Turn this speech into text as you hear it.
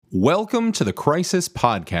Welcome to the Crisis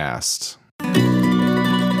Podcast.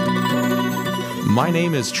 My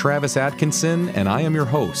name is Travis Atkinson, and I am your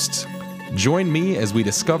host. Join me as we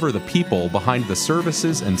discover the people behind the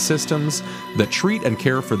services and systems that treat and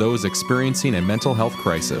care for those experiencing a mental health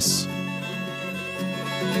crisis.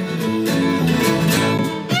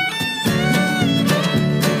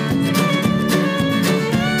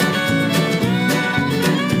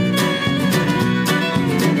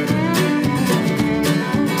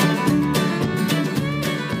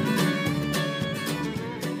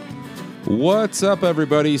 What's up,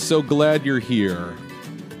 everybody? So glad you're here.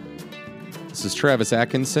 This is Travis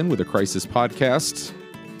Atkinson with the Crisis Podcast.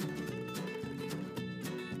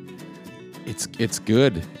 It's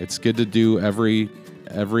good. It's good to do every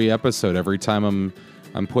episode. Every time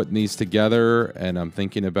I'm putting these together, and I'm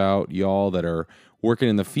thinking about y'all that are working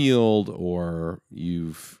in the field, or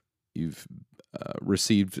you've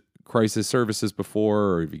received crisis services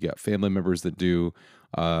before, or if you got family members that do.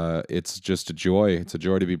 It's just a joy. It's a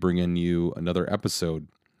joy to be bringing you another episode.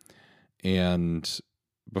 And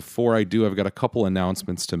before I do, I've got a couple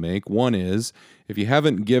announcements to make. One is, if you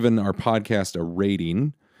haven't given our podcast a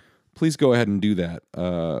rating, please go ahead and do that.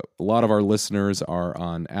 A lot of our listeners are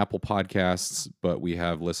on Apple Podcasts, but we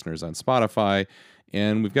have listeners on Spotify.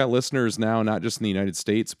 And we've got listeners now, not just in the United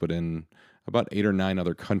States, but in about 8 or 9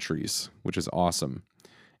 other countries, which is awesome.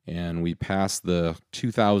 And we passed the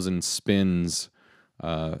 2,000 spins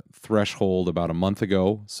threshold about a month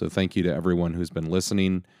ago. So thank you to everyone who's been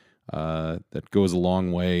listening. That goes a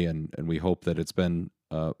long way, and we hope that it's been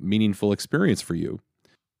a meaningful experience for you.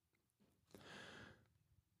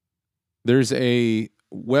 There's a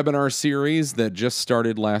webinar series that just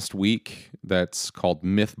started last week that's called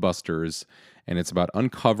Mythbusters, and it's about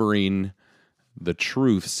uncovering the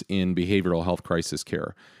truths in behavioral health crisis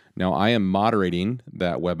care. Now, I am moderating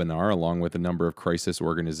that webinar along with a number of crisis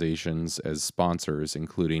organizations as sponsors,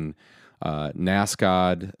 including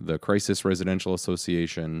NASCOD, the Crisis Residential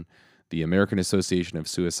Association, the American Association of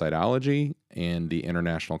Suicidology, and the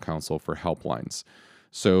International Council for Helplines.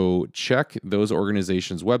 So check those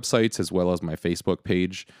organizations' websites as well as my Facebook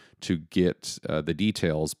page to get the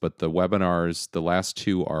details. But the webinars, the last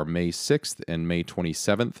two are May 6th and May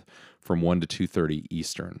 27th from 1 to 2:30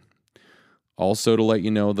 Eastern. Also, to let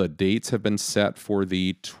you know, the dates have been set for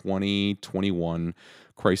the 2021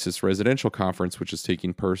 Crisis Residential Conference, which is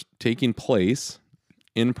taking place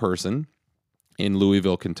in person in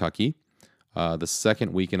Louisville, Kentucky, the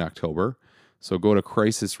second week in October. So go to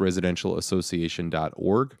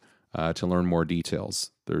crisisresidentialassociation.org to learn more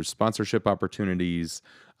details. There's sponsorship opportunities.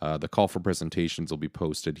 The call for presentations will be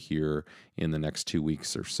posted here in the next 2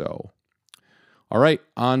 weeks or so. All right,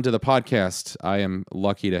 on to the podcast. I am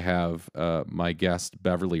lucky to have my guest,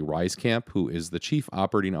 Beverly Ryskamp, who is the Chief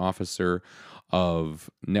Operating Officer of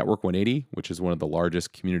Network 180, which is one of the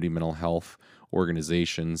largest community mental health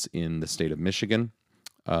organizations in the state of Michigan.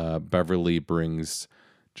 Beverly brings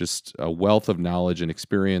just a wealth of knowledge and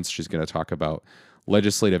experience. She's going to talk about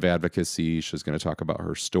legislative advocacy. She's going to talk about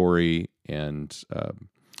her story, and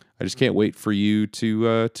I just can't wait for you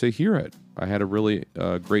to hear it. I had a really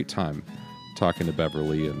great time talking to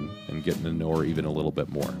Beverly and getting to know her even a little bit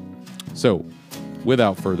more. So,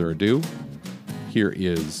 without further ado, here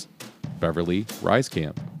is Beverly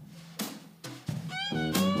Ryskamp.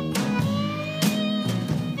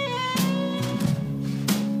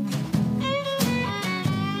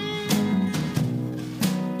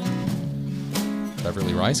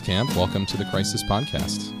 Beverly Ryskamp, welcome to the Crisis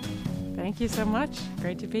Podcast. Thank you so much.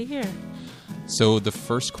 Great to be here. So the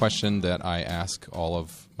first question that I ask all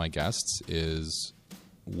of my guests is,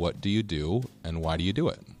 what do you do and why do you do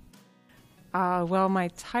it? Well, my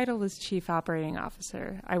title is Chief Operating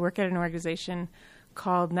Officer. I work at an organization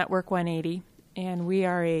called Network 180, and we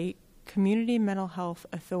are a community mental health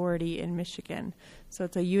authority in Michigan. So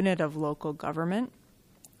it's a unit of local government.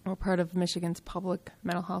 We're part of Michigan's public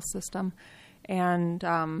mental health system. And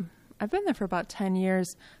I've been there for about 10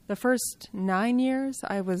 years. The first 9 years,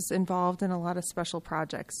 I was involved in a lot of special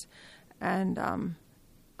projects. And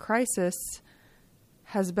Crisis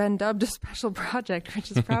has been dubbed a special project, which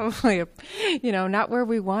is probably, not where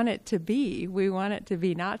we want it to be. We want it to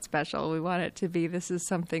be not special. We want it to be, this is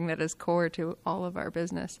something that is core to all of our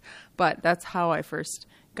business. But that's how I first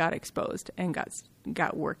got exposed and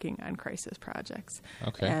got working on crisis projects.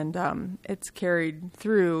 Okay. And it's carried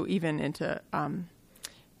through even into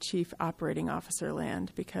Chief Operating Officer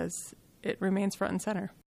land because it remains front and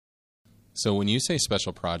center. So when you say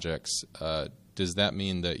special projects, does that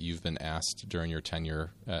mean that you've been asked during your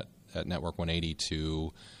tenure at Network 180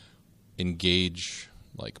 to engage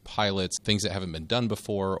like pilots, things that haven't been done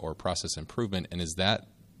before, or process improvement? And is that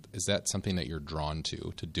is that something that you're drawn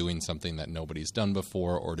to doing something that nobody's done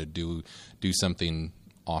before, or to do something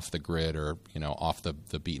off the grid or, off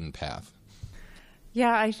the beaten path?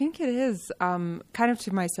 Yeah, I think it is, kind of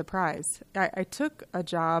to my surprise. I took a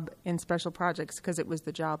job in special projects because it was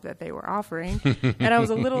the job that they were offering, and I was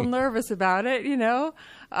a little nervous about it,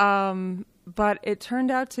 but it turned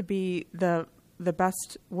out to be the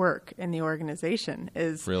best work in the organization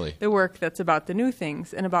is really the work that's about the new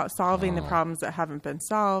things and about solving the problems that haven't been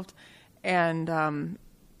solved. And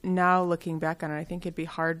now looking back on it, I think it'd be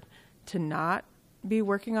hard to not be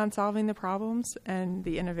working on solving the problems and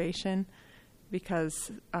the innovation,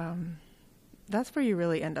 because that's where you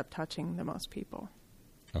really end up touching the most people.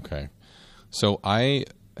 Okay. So I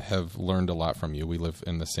have learned a lot from you. We live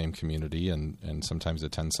in the same community and sometimes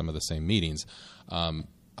attend some of the same meetings.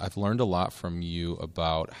 I've learned a lot from you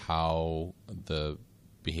about how the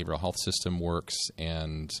behavioral health system works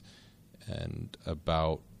and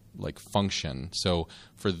about function. So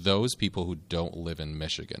for those people who don't live in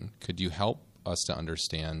Michigan, could you help us to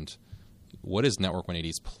understand what is Network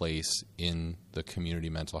 180's place in the community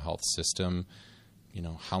mental health system?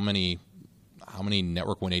 How many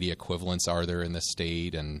Network 180 equivalents are there in the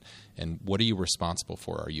state, and what are you responsible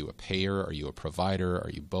for? Are you a payer? Are you a provider? Are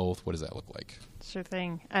you both? What does that look like? Sure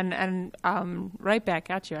thing. And right back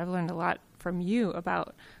at you. I've learned a lot from you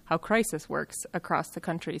about how Crisis works across the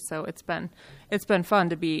country. So it's been fun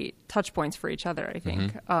to be touch points for each other, I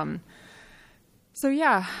think. Mm-hmm. So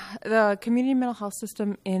yeah, the community mental health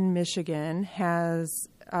system in Michigan has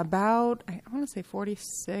about, I want to say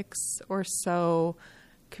 46 or so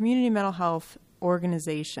community mental health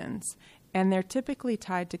organizations, and they're typically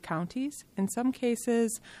tied to counties. In some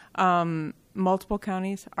cases, multiple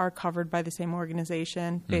counties are covered by the same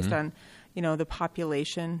organization based on, the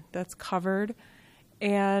population that's covered.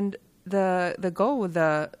 And the goal with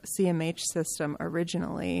the CMH system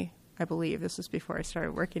originally, I believe, this was before I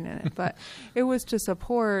started working in it, but it was to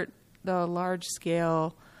support the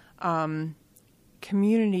large-scale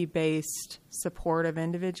community-based support of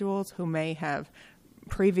individuals who may have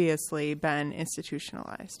previously been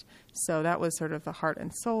institutionalized. So that was sort of the heart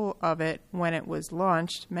and soul of it when it was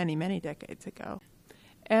launched many, many decades ago.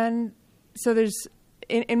 And so there's,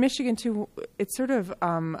 in Michigan too, it's sort of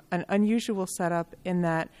an unusual setup in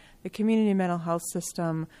that the community mental health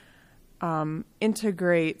system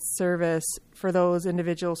integrates service for those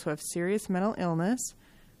individuals who have serious mental illness,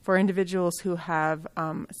 for individuals who have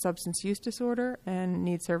substance use disorder and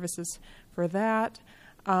need services for that,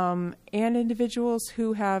 and individuals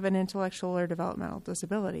who have an intellectual or developmental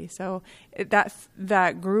disability. So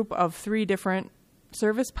that group of three different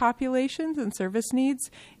service populations and service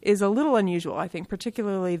needs is a little unusual, I think,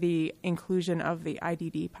 particularly the inclusion of the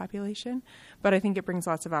IDD population. But I think it brings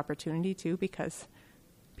lots of opportunity, too, because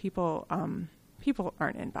people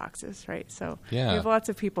aren't in boxes, right? So we have lots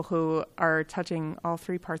of people who are touching all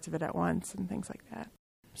three parts of it at once and things like that.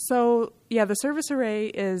 So, the service array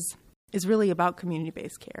is really about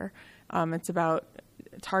community-based care. It's about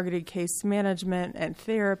targeted case management and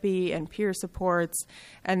therapy and peer supports,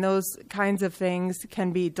 and those kinds of things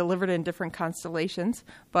can be delivered in different constellations,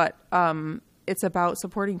 but it's about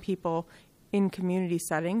supporting people in community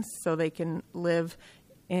settings so they can live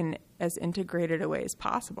in as integrated a way as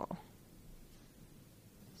possible.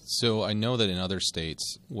 So I know that in other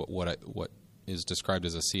states, what is described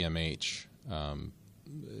as a CMH,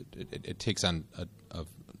 it takes on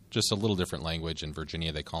just a little different language. In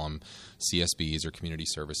Virginia, they call them CSBs or Community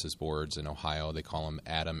Services Boards. In Ohio, they call them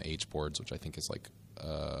ADAM-H boards, which I think is like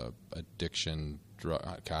addiction,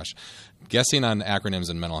 gosh. Guessing on acronyms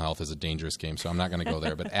in mental health is a dangerous game, so I'm not going to go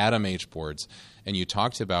there. But ADAM-H boards. And you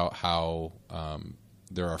talked about how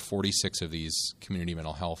there are 46 of these community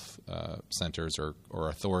mental health centers or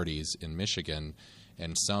authorities in Michigan,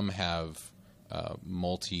 and some have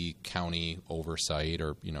multi-county oversight,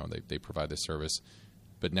 or they provide this service.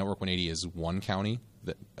 But Network 180 is one county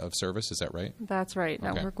of service, is that right? That's right.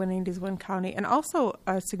 Okay. Network 180 is one county. And also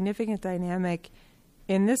a significant dynamic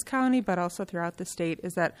in this county, but also throughout the state,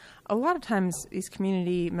 is that a lot of times these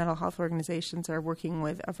community mental health organizations are working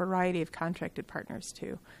with a variety of contracted partners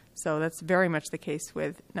too. So that's very much the case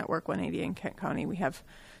with Network 180 in Kent County. We have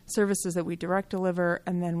services that we direct deliver,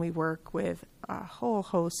 and then we work with a whole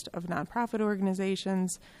host of nonprofit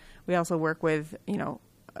organizations. We also work with,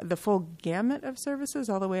 the full gamut of services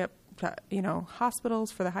all the way up to,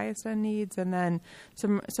 hospitals for the highest end needs, and then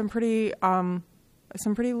some pretty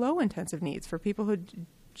low intensive needs for people who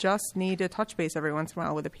just need to touch base every once in a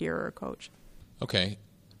while with a peer or a coach. Okay.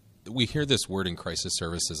 We hear this word in crisis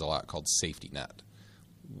services a lot called safety net.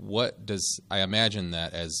 I imagine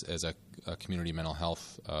that as a community mental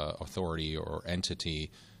health authority or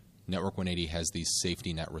entity, Network 180 has these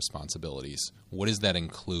safety net responsibilities. What does that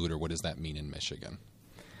include, or what does that mean in Michigan?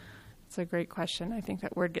 It's a great question. I think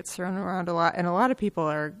that word gets thrown around a lot, and a lot of people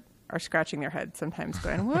are scratching their heads sometimes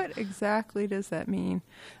going, what exactly does that mean?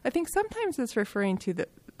 I think sometimes it's referring to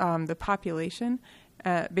the population,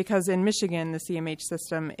 because in Michigan, the CMH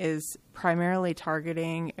system is primarily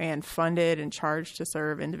targeting and funded and charged to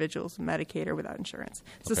serve individuals with Medicaid or without insurance.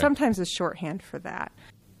 So sometimes it's shorthand for that.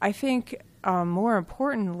 I think more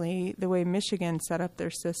importantly, the way Michigan set up their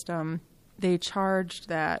system, they charged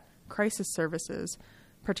that crisis services,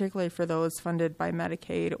 particularly for those funded by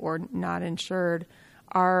Medicaid or not insured,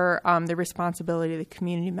 are the responsibility of the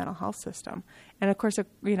community mental health system. And of course,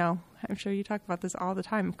 I'm sure you talk about this all the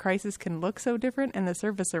time. Crisis can look so different and the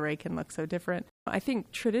service array can look so different. I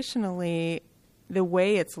think traditionally, the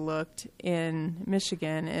way it's looked in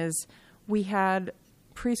Michigan is we had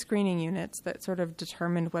pre-screening units that sort of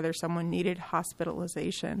determined whether someone needed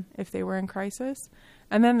hospitalization if they were in crisis.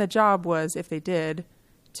 And then the job was, if they did,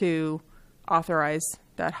 to authorize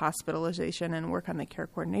that hospitalization and work on the care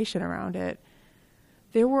coordination around it.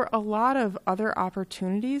 There were a lot of other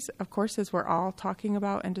opportunities, of course, as we're all talking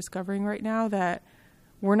about and discovering right now, that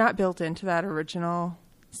were not built into that original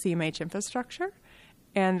CMH infrastructure.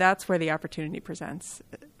 And that's where the opportunity presents.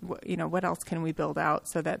 What else can we build out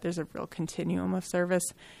so that there's a real continuum of service,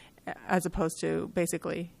 as opposed to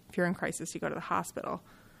basically, if you're in crisis, you go to the hospital.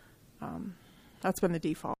 That's been the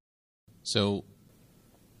default. So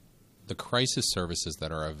the crisis services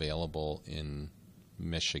that are available in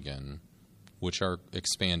Michigan, which are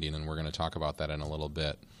expanding, and we're going to talk about that in a little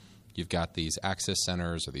bit. You've got these access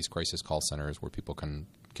centers or these crisis call centers where people can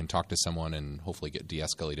talk to someone and hopefully get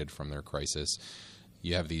de-escalated from their crisis.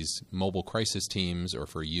 You have these mobile crisis teams, or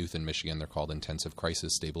for youth in Michigan, they're called intensive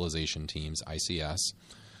crisis stabilization teams, ICS.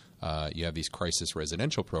 You have these crisis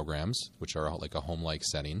residential programs, which are like a home-like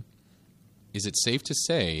setting. Is it safe to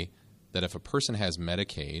say that if a person has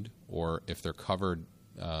Medicaid, or if they're covered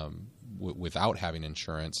without having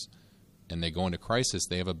insurance, and they go into crisis,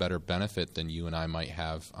 they have a better benefit than you and I might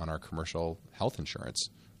have on our commercial health insurance,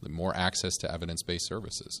 more access to evidence-based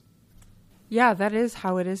services? Yeah, that is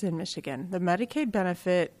how it is in Michigan. The Medicaid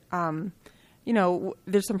benefit,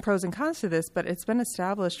 there's some pros and cons to this, but it's been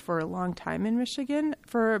established for a long time in Michigan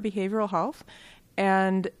for behavioral health,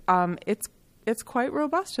 and it's quite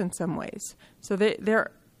robust in some ways. So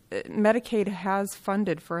Medicaid has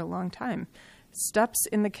funded for a long time steps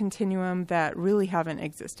in the continuum that really haven't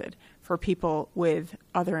existed for people with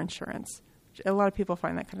other insurance. A lot of people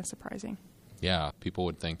find that kind of surprising. Yeah, people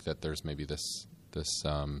would think that there's maybe this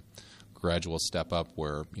gradual step up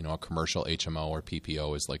where a commercial HMO or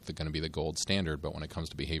PPO is like going to be the gold standard, but when it comes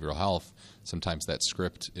to behavioral health, sometimes that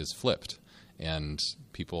script is flipped, and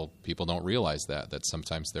people don't realize that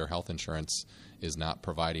sometimes their health insurance is not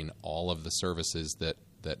providing all of the services that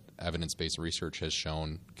evidence-based research has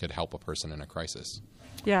shown could help a person in a crisis.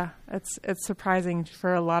 Yeah, it's surprising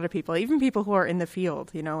for a lot of people, even people who are in the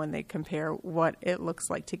field, when they compare what it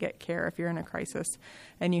looks like to get care if you're in a crisis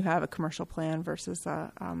and you have a commercial plan versus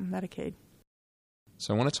Medicaid.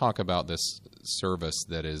 So I want to talk about this service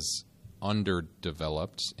that is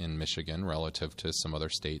underdeveloped in Michigan relative to some other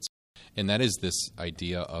states, and that is this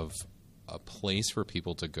idea of a place for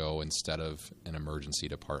people to go instead of an emergency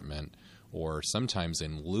department, or sometimes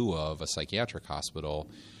in lieu of a psychiatric hospital.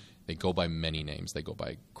 They go by many names. They go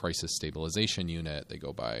by Crisis Stabilization Unit. They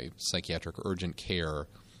go by Psychiatric Urgent Care.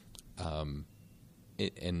 And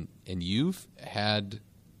you've had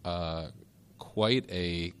quite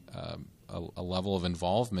a level of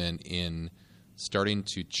involvement in starting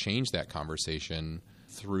to change that conversation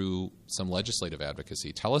through some legislative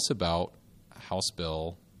advocacy. Tell us about House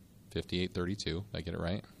Bill 5832. Did I get it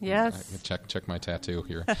right? Yes. Check my tattoo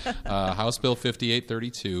here. House Bill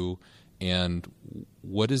 5832. And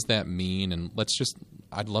what does that mean? And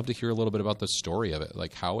I'd love to hear a little bit about the story of it,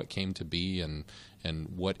 like how it came to be and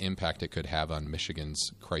what impact it could have on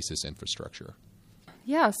Michigan's crisis infrastructure.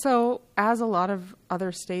 Yeah, so as a lot of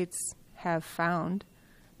other states have found,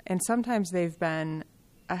 and sometimes they've been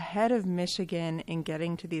ahead of Michigan in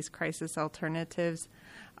getting to these crisis alternatives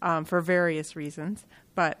for various reasons,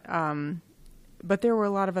 but there were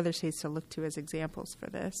a lot of other states to look to as examples for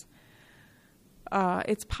this.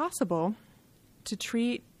 It's possible to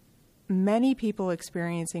treat many people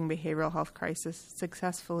experiencing behavioral health crisis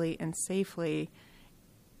successfully and safely,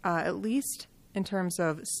 at least in terms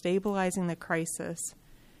of stabilizing the crisis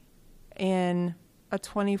in a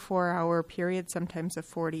 24-hour period, sometimes a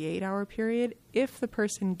 48-hour period, if the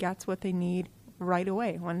person gets what they need right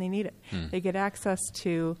away when they need it. They get access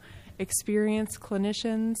to experienced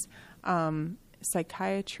clinicians,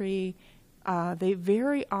 psychiatry, They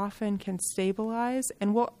very often can stabilize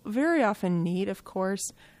and will very often need, of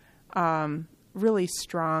course, really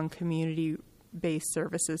strong community-based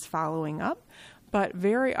services following up, but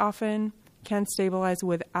very often can stabilize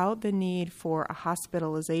without the need for a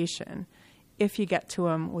hospitalization if you get to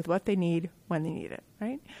them with what they need when they need it,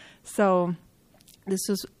 right? So this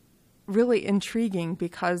is really intriguing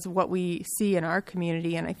because what we see in our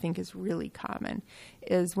community, and I think is really common,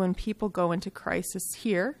 is when people go into crisis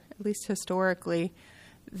here, at least historically,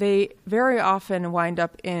 they very often wind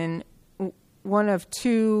up in one of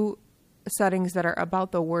two settings that are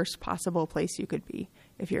about the worst possible place you could be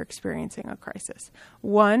if you're experiencing a crisis.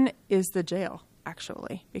 One is the jail,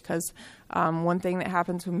 actually, because one thing that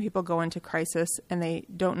happens when people go into crisis and they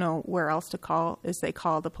don't know where else to call is they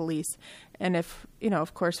call the police. And if,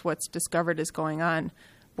 of course, what's discovered is going on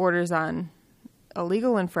borders on a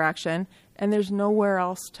legal infraction and there's nowhere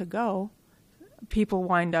else to go, people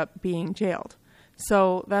wind up being jailed.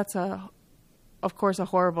 So that's of course, a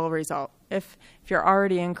horrible result. If you're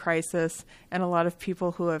already in crisis, and a lot of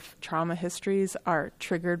people who have trauma histories are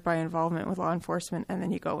triggered by involvement with law enforcement, and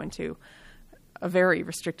then you go into a very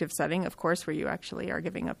restrictive setting, of course, where you actually are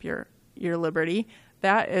giving up your liberty,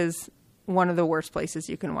 that is one of the worst places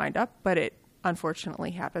you can wind up, but it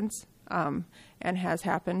unfortunately happens, and has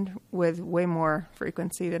happened with way more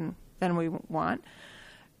frequency than we want.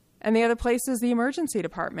 And the other place is the emergency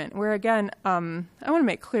department, where, again, I want to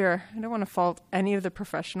make clear, I don't want to fault any of the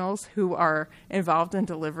professionals who are involved in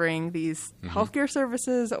delivering these healthcare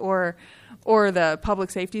services or the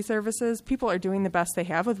public safety services. People are doing the best they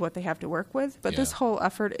have with what they have to work with. But this whole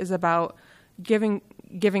effort is about giving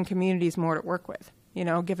communities more to work with,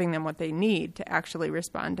 giving them what they need to actually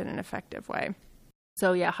respond in an effective way.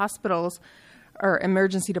 So, hospitals or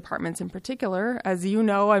emergency departments in particular, as you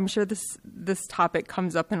know, I'm sure this topic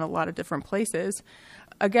comes up in a lot of different places.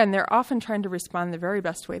 Again, they're often trying to respond the very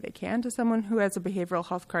best way they can to someone who has a behavioral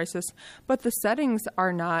health crisis, but the settings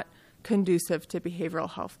are not conducive to behavioral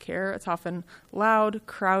health care. It's often loud,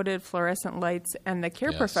 crowded, fluorescent lights, and the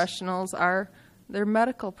care professionals they're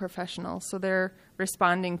medical professionals, so they're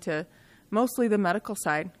responding to mostly the medical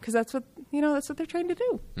side, because that's what they're trying to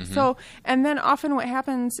do. So, and then often what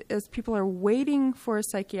happens is people are waiting for a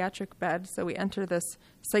psychiatric bed. So we enter this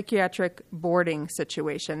psychiatric boarding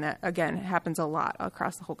situation that, again, happens a lot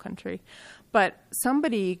across the whole country. But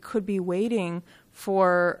somebody could be waiting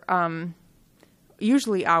for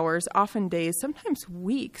usually hours, often days, sometimes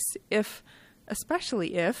weeks,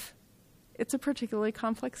 especially if it's a particularly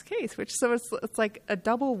complex case, so it's like a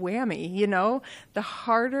double whammy, the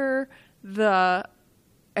harder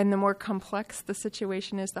and the more complex the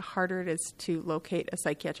situation is, the harder it is to locate a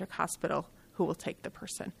psychiatric hospital who will take the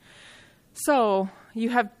person. So you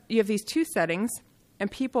have these two settings, and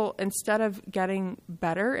people, instead of getting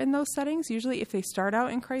better in those settings, usually if they start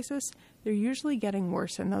out in crisis, they're usually getting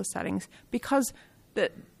worse in those settings because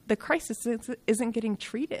the crisis isn't getting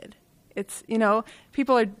treated. It's,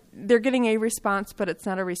 they're getting a response, but it's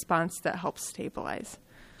not a response that helps stabilize.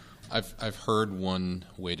 I've heard one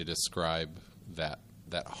way to describe that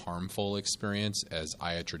harmful experience as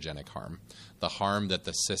iatrogenic harm. The harm that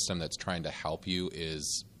the system that's trying to help you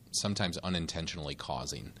is sometimes unintentionally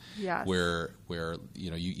causing. Yes. Where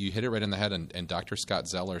you hit it right in the head, and Dr. Scott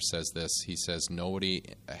Zeller says this. He says nobody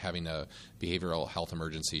having a behavioral health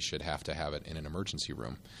emergency should have to have it in an emergency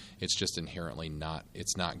room. It's just inherently not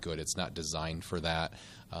good. It's not designed for that.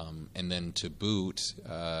 And then to boot,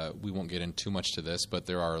 we won't get into too much to this, but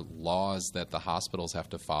there are laws that the hospitals have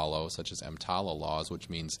to follow, such as EMTALA laws, which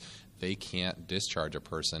means they can't discharge a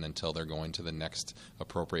person until they're going to the next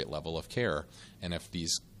appropriate level of care. And if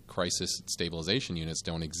these crisis stabilization units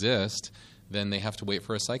don't exist, then they have to wait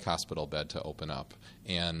for a psych hospital bed to open up.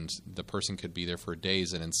 And the person could be there for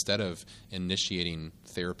days, and instead of initiating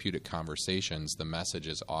therapeutic conversations, the message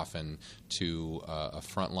is often to a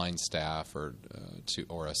frontline staff or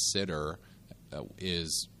a sitter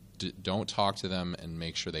is don't talk to them and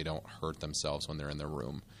make sure they don't hurt themselves when they're in the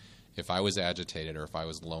room. If I was agitated or if I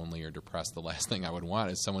was lonely or depressed, the last thing I would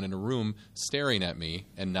want is someone in a room staring at me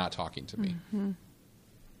and not talking to me.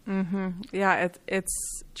 Yeah,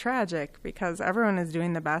 it's tragic because everyone is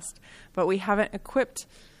doing the best, but we haven't equipped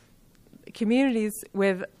communities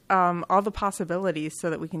with all the possibilities so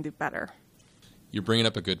that we can do better. You're bringing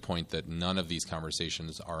up a good point that none of these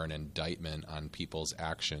conversations are an indictment on people's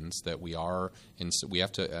actions, that we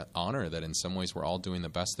have to honor that in some ways we're all doing the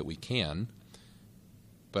best that we can.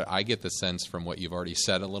 But I get the sense from what you've already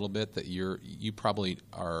said a little bit that you probably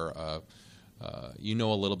are you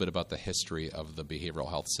know a little bit about the history of the behavioral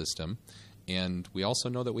health system, and we also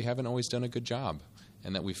know that we haven't always done a good job.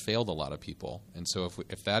 and that we failed a lot of people. And so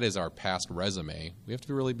if that is our past resume, we have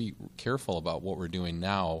to really be careful about what we're doing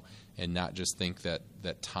now and not just think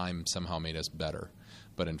that time somehow made us better,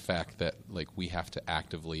 but in fact that like we have to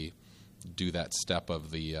actively do that step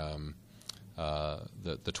of the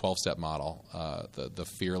 12-step model, the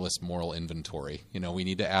fearless moral inventory. We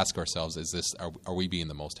need to ask ourselves, are we being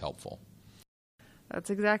the most helpful? That's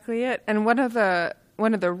exactly it. And one of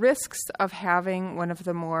the risks of having one of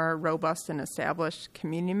the more robust and established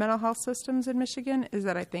community mental health systems in Michigan is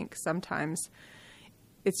that I think sometimes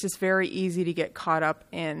it's just very easy to get caught up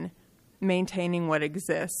in maintaining what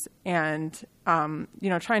exists and,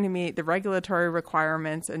 trying to meet the regulatory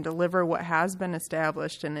requirements and deliver what has been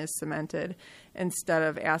established and is cemented instead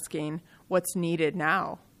of asking what's needed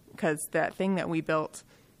now. Because that thing that we built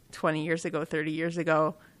 20 years ago, 30 years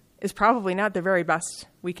ago, is probably not the very best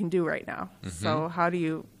we can do right now. Mm-hmm. So how do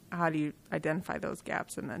you identify those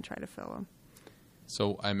gaps and then try to fill them?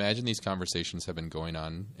 So I imagine these conversations have been going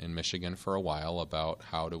on in Michigan for a while about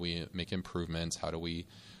how do we make improvements, how do we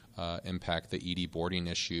impact the ED boarding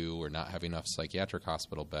issue or not having enough psychiatric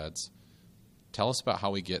hospital beds. Tell us about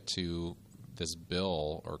how we get to this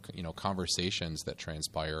bill or conversations that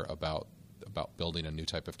transpire about building a new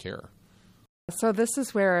type of care. So this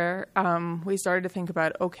is where we started to think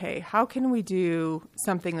about, okay, how can we do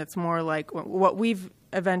something that's more like what we've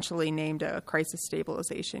eventually named a Crisis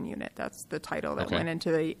Stabilization Unit. That's the title that went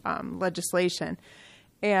into the legislation.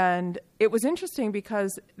 And it was interesting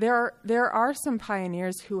because there are some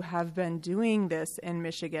pioneers who have been doing this in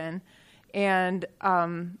Michigan, and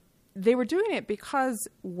they were doing it because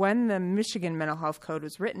when the Michigan Mental Health Code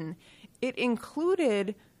was written, it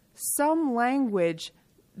included some language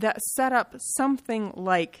that set up something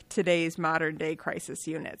like today's modern day crisis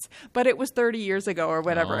units, but it was 30 years ago or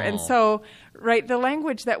whatever. And so, the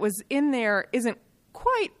language that was in there isn't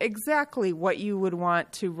quite exactly what you would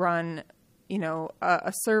want to run,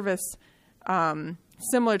 a service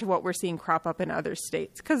similar to what we're seeing crop up in other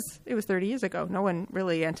states, because it was 30 years ago. No one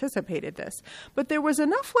really anticipated this, but there was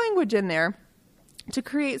enough language in there to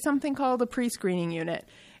create something called a pre-screening unit.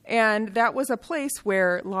 And that was a place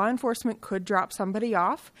where law enforcement could drop somebody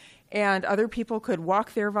off and other people could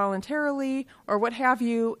walk there voluntarily or what have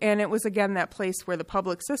you. And it was, again, that place where the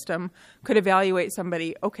public system could evaluate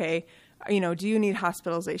somebody, okay, do you need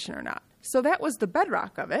hospitalization or not? So that was the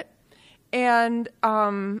bedrock of it. And,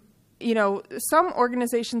 some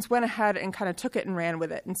organizations went ahead and kind of took it and ran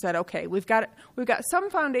with it and said, okay, we've got some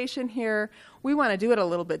foundation here. We want to do it a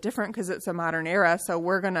little bit different because it's a modern era. So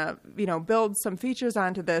we're going to, build some features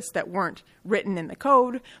onto this that weren't written in the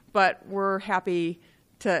code, but we're happy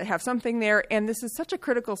to have something there. And this is such a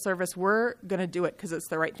critical service. We're going to do it because it's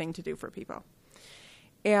the right thing to do for people.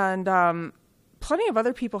 And plenty of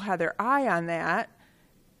other people had their eye on that,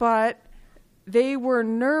 but they were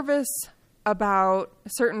nervous about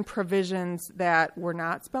certain provisions that were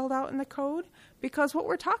not spelled out in the code, because what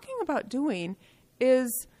we're talking about doing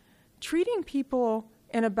is treating people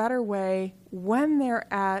in a better way when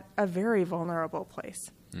they're at a very vulnerable place.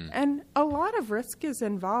 And a lot of risk is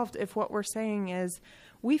involved if what we're saying is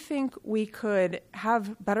we think we could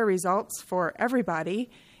have better results for everybody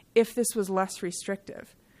if this was less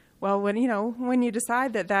restrictive. Well, when you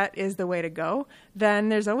decide that that is the way to go, then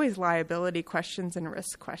there's always liability questions and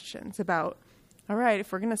risk questions about, all right,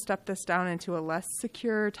 if we're going to step this down into a less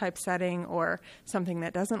secure type setting or something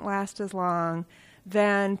that doesn't last as long,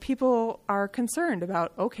 then people are concerned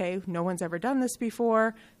about, okay, no one's ever done this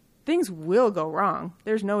before. Things will go wrong.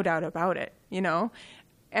 There's no doubt about it,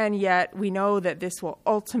 And yet we know that this will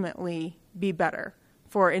ultimately be better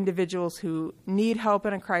for individuals who need help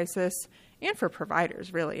in a crisis and for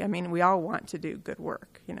providers, really. I mean, we all want to do good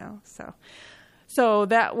work, So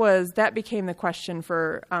that became the question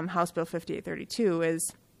for House Bill 5832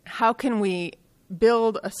 is how can we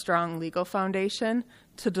build a strong legal foundation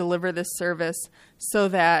to deliver this service so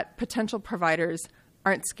that potential providers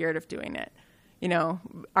aren't scared of doing it,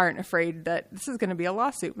 aren't afraid that this is going to be a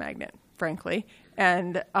lawsuit magnet, frankly,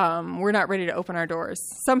 and we're not ready to open our doors.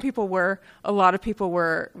 Some people were, a lot of people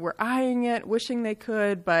were eyeing it, wishing they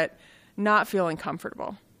could, but not feeling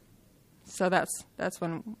comfortable. So that's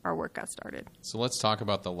when our work got started. So let's talk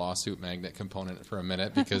about the lawsuit magnet component for a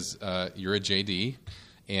minute, because you're a JD,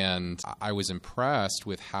 and I was impressed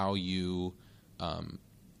with how you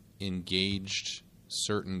engaged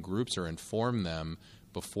certain groups or informed them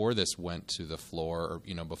before this went to the floor,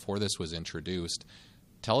 or before this was introduced.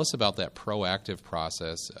 Tell us about that proactive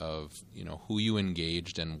process of who you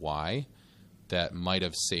engaged and why. That might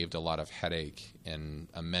have saved a lot of headache and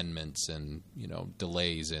amendments and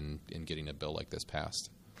delays in getting a bill like this passed.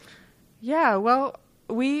 Yeah, well,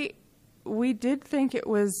 we we did think it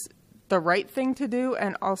was the right thing to do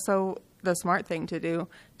and also the smart thing to do,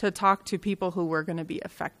 to talk to people who were going to be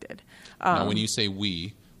affected. Now, when you say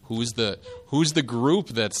we, who's the group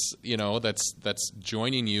that's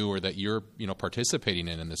joining you, or that you're participating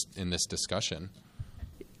in this discussion?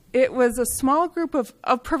 It was a small group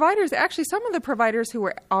of providers. Actually, some of the providers who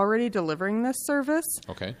were already delivering this service.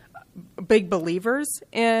 Okay. Big believers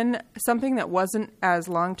in something that wasn't as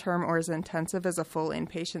long-term or as intensive as a full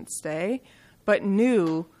inpatient stay, but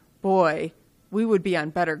knew, boy, we would be on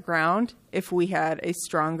better ground if we had a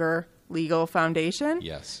stronger legal foundation.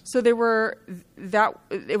 Yes. So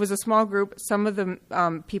it was a small group. Some of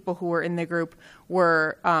the people who were in the group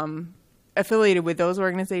were affiliated with those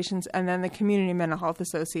organizations, and then the Community Mental Health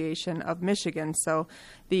Association of Michigan. So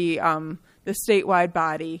the statewide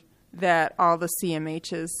body that all the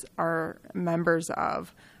CMHs are members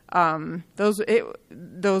of. Those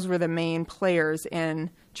were the main players in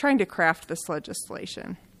trying to craft this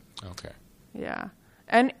legislation. Okay. Yeah.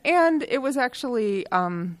 And it was actually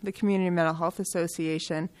the Community Mental Health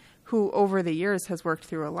Association, who over the years has worked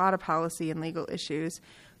through a lot of policy and legal issues,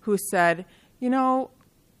 who said,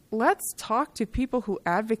 let's talk to people who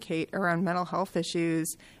advocate around mental health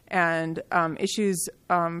issues and issues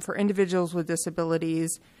for individuals with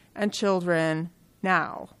disabilities and children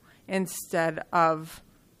now, instead of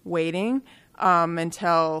waiting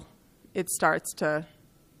until it starts to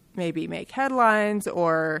maybe make headlines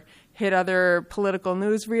or hit other political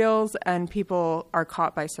newsreels and people are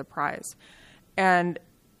caught by surprise. And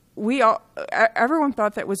everyone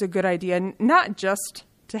thought that was a good idea, not just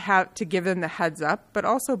to give them the heads up, but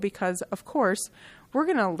also because, of course, we're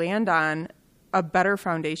going to land on a better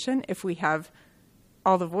foundation if we have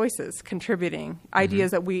all the voices contributing ideas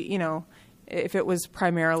that if it was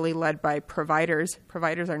primarily led by providers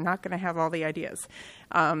are not going to have all the ideas.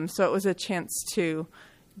 So it was a chance to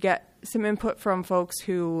get some input from folks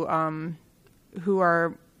who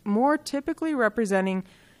are more typically representing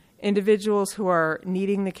individuals who are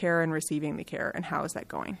needing the care and receiving the care, and how is that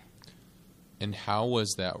going? And how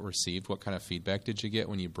was that received? What kind of feedback did you get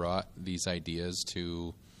when you brought these ideas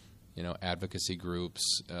to advocacy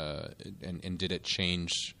groups, and did it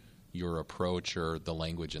change your approach or the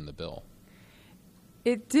language in the bill?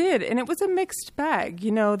 It did, and it was a mixed bag.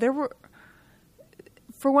 There were,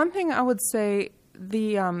 for one thing, I would say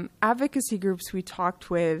the advocacy groups we talked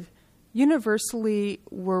with universally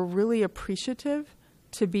were really appreciative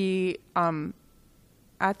to be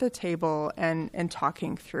at the table and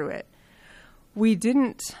talking through it. We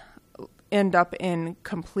didn't end up in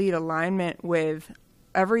complete alignment with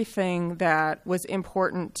everything that was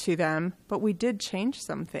important to them, but we did change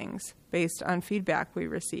some things based on feedback we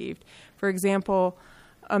received. For example,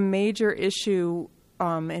 a major issue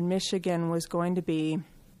in Michigan was going to be,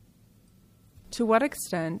 to what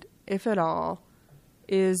extent, if at all,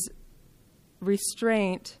 is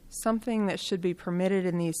restraint something that should be permitted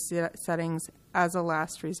in these settings as a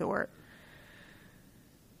last resort?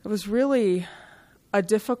 It was really a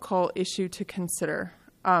difficult issue to consider.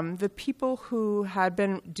 The people who had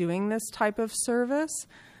been doing this type of service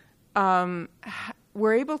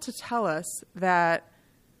were able to tell us that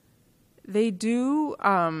they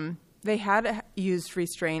had used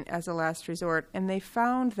restraint as a last resort, and they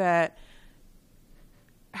found that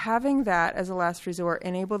having that as a last resort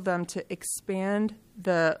enabled them to expand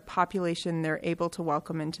the population they're able to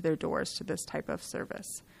welcome into their doors to this type of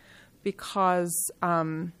service. Because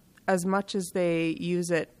as much as they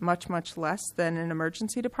use it much, much less than an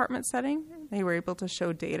emergency department setting, they were able to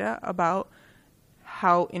show data about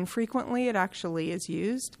how infrequently it actually is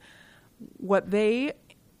used. What they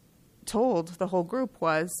told the whole group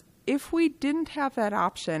was, if we didn't have that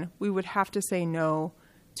option, we would have to say no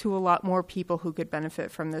to a lot more people who could benefit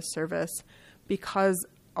from this service, because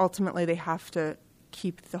ultimately they have to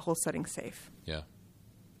keep the whole setting safe. Yeah.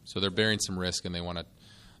 So they're bearing some risk, and they want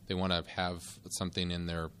to have something in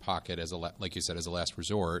their pocket as like you said, as a last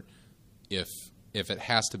resort, if it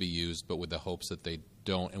has to be used, but with the hopes that they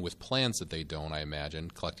don't, and with plans that they don't. I imagine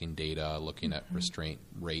collecting data, looking at restraint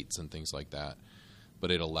rates and things like that.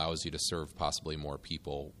 But it allows you to serve possibly more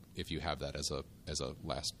people if you have that as a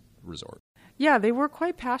last resort. Yeah, they were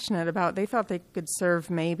quite passionate about. They thought they could serve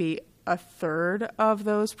maybe a third of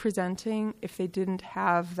those presenting if they didn't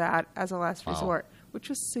have that as a last resort, which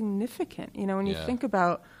was significant. When you think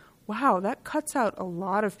about, wow, that cuts out a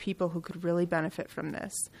lot of people who could really benefit from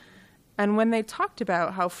this. And when they talked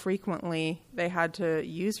about how frequently they had to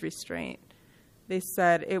use restraint, they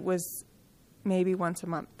said it was maybe once a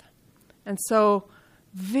month. And so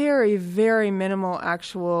very, very minimal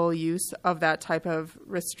actual use of that type of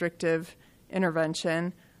restrictive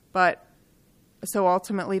intervention, but so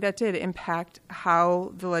ultimately that did impact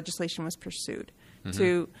how the legislation was pursued.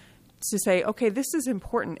 To say, okay, this is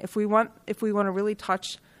important. If we want to really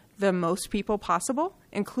touch the most people possible,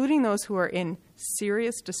 including those who are in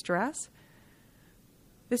serious distress,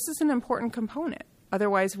 this is an important component.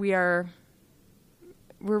 Otherwise, we're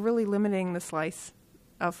really limiting the slice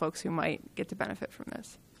of folks who might get to benefit from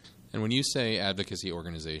this. And when you say advocacy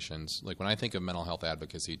organizations, like when I think of mental health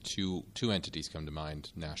advocacy, two entities come to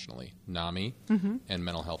mind nationally, NAMI and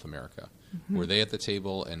Mental Health America. Were they at the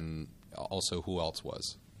table, and also who else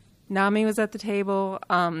was? NAMI was at the table.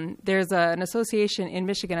 There's an association in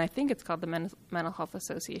Michigan, I think it's called the Mental Health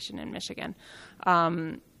Association in Michigan.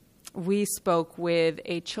 We spoke with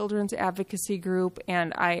a children's advocacy group,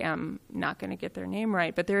 and I am not going to get their name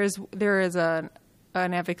right, but there is an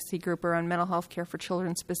advocacy group around mental health care for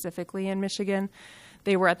children specifically in Michigan.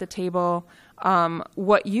 They were at the table.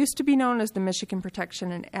 What used to be known as the Michigan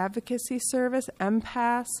Protection and Advocacy Service,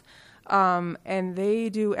 MPAS, and they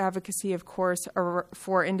do advocacy, of course,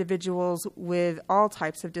 for individuals with all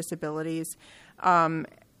types of disabilities.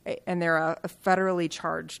 And they're a federally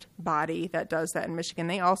charged body that does that in Michigan.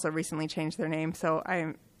 They also recently changed their name, so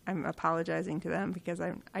I'm apologizing to them because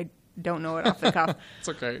I don't know it off the cuff. It's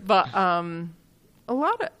okay. But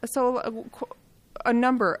a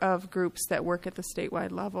number of groups that work at the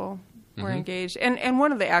statewide level were engaged, and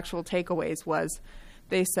one of the actual takeaways was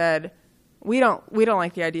they said, we don't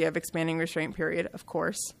like the idea of expanding restraint period, of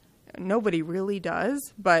course. Nobody really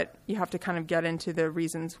does, but you have to kind of get into the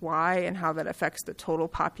reasons why and how that affects the total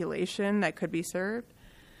population that could be served.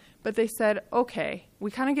 But they said, okay,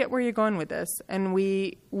 we kind of get where you're going with this, and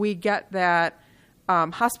we get that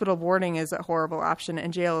hospital boarding is a horrible option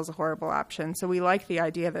and jail is a horrible option. So we like the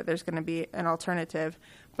idea that there's going to be an alternative.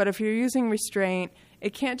 But if you're using restraint,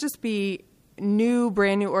 it can't just be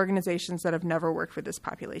brand new organizations that have never worked with this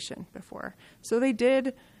population before. So they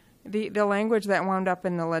did. The language that wound up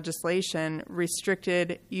in the legislation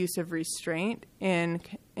restricted use of restraint in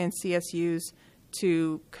CSUs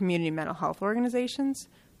to community mental health organizations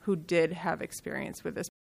who did have experience with this.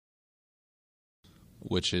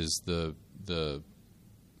 Which is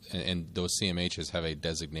and those CMHs have a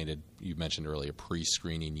designated, you mentioned earlier,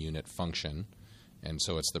 pre-screening unit function. And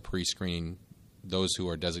so it's the pre-screening, those who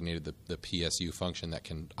are designated the PSU function that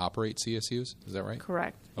can operate CSUs. Is that right?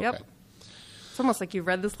 Correct. Okay. Yep. It's almost like you've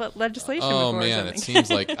read this legislation before. Oh, man, it seems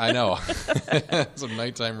like, I know. Some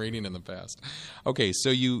nighttime reading in the past. Okay, so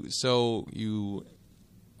you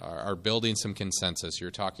are building some consensus. You're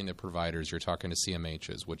talking to providers. You're talking to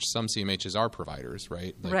CMHs, which some CMHs are providers,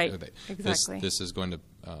 right? Right, exactly. This is going to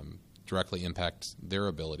directly impact their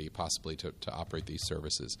ability possibly to operate these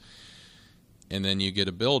services. And then you get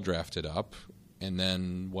a bill drafted up, and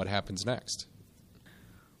then what happens next?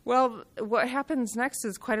 Well, what happens next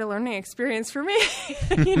is quite a learning experience for me.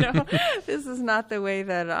 This is not the way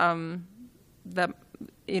that I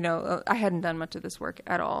hadn't done much of this work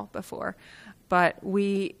at all before. But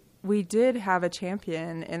we did have a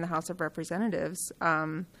champion in the House of Representatives,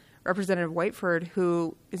 Representative Whiteford,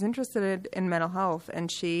 who is interested in mental health,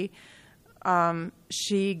 and she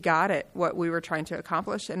got it, what we were trying to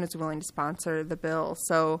accomplish, and is willing to sponsor the bill.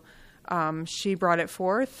 So she brought it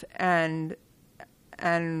forth, and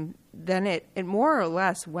then it more or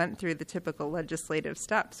less went through the typical legislative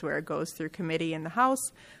steps where it goes through committee in the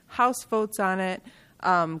House votes on it,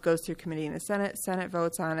 goes through committee in the Senate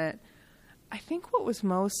votes on it. I think what was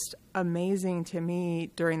most amazing to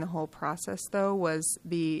me during the whole process, though, was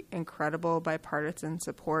the incredible bipartisan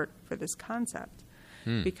support for this concept.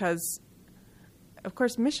 Because, of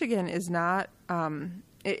course, Michigan is not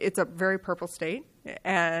it's a very purple state,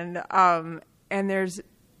 and there's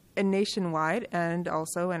nationwide and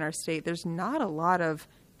also in our state, there's not a lot of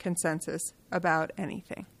consensus about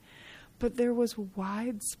anything. But there was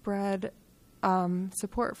widespread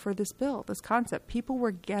support for this bill, this concept. People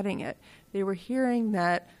were getting it. They were hearing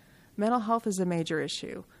that mental health is a major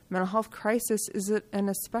issue. Mental health crisis is an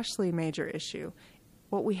especially major issue.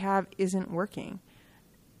 What we have isn't working.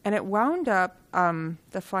 And it wound up,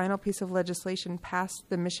 the final piece of legislation passed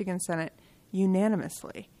the Michigan Senate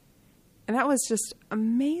unanimously. And that was just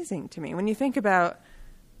amazing to me. When you think about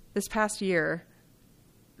this past year,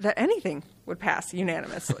 that anything would pass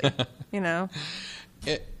unanimously,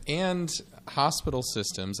 And hospital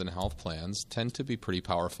systems and health plans tend to be pretty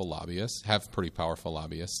powerful lobbyists,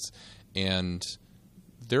 and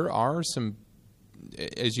there are some,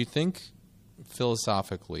 as you think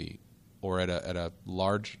philosophically or at a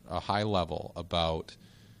high level about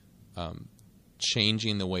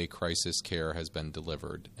changing the way crisis care has been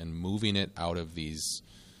delivered and moving it out of these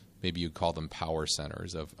maybe you'd call them power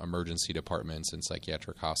centers of emergency departments and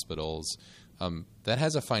psychiatric hospitals. That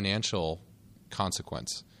has a financial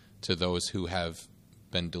consequence to those who have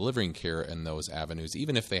been delivering care in those avenues,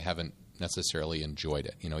 even if they haven't necessarily enjoyed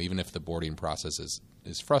it. Even if the boarding process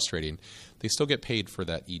is frustrating, they still get paid for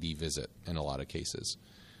that ED visit in a lot of cases.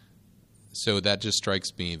 So that just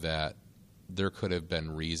strikes me that there could have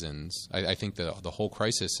been reasons. I think the whole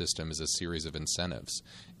crisis system is a series of incentives,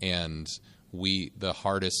 and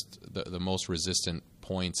the most resistant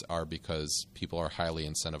points are because people are highly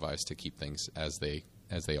incentivized to keep things as they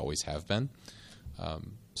always have been.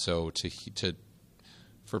 So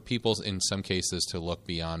for people in some cases to look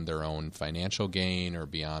beyond their own financial gain or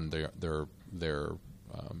beyond their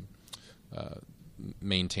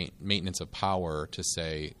maintenance of power to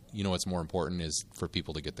say, what's more important is for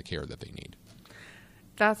people to get the care that they need.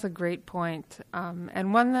 That's a great point.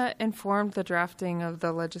 And one that informed the drafting of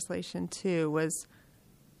the legislation, too, was,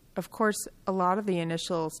 of course, a lot of the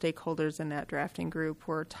initial stakeholders in that drafting group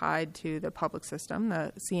were tied to the public system,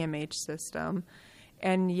 the CMH system,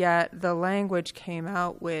 and yet the language came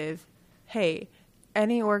out with, hey,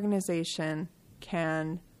 any organization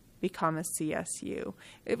can become a CSU.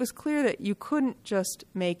 It was clear that you couldn't just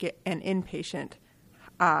make it an inpatient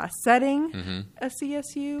setting a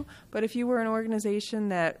CSU, but if you were an organization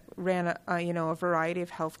that ran a variety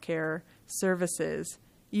of healthcare services,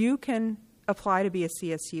 you can apply to be a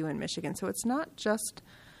CSU in Michigan. So it's not just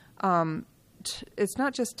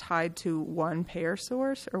tied to one payer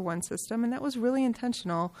source or one system, and that was really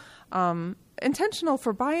intentional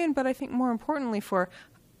for buy-in, but I think more importantly for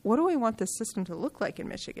what do we want this system to look like in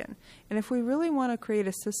Michigan? And if we really want to create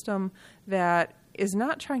a system that is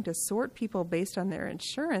not trying to sort people based on their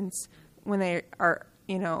insurance when they are,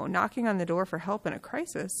 knocking on the door for help in a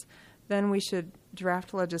crisis, then we should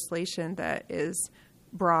draft legislation that is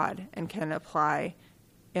broad and can apply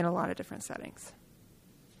in a lot of different settings.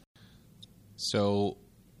 So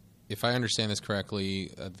if I understand this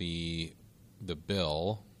correctly, the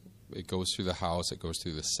bill, it goes through the House, it goes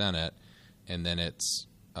through the Senate, and then it's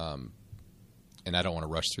and I don't want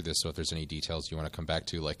to rush through this, so if there's any details you want to come back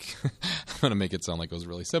to, like I want to make it sound like it was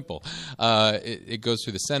really simple. It goes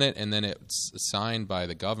through the Senate, and then it's signed by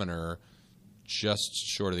the governor just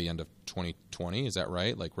short of the end of 2020. Is that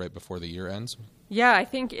right? Like right before the year ends? Yeah, I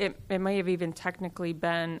think it may have even technically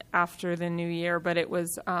been after the new year, but it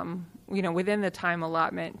was within the time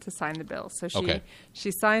allotment to sign the bill. So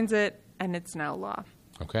she signs it, and it's now law.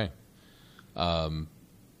 Okay.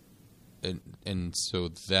 And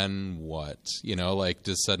so then what? Do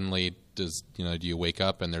you wake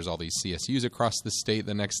up and there's all these CSUs across the state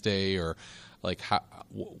the next day, or like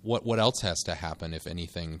what else has to happen, if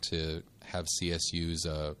anything, to have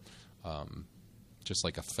CSUs just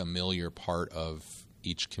like a familiar part of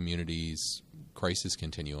each community's crisis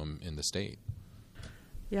continuum in the state?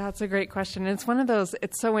 Yeah, it's a great question. And it's one of those,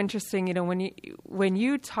 it's so interesting, when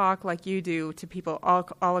you talk like you do to people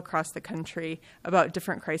all across the country about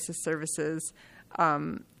different crisis services,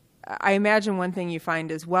 I imagine one thing you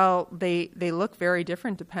find is, they look very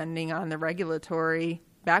different depending on the regulatory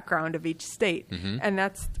background of each state. Mm-hmm. And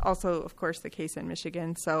that's also, of course, the case in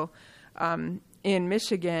Michigan. So in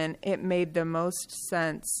Michigan, it made the most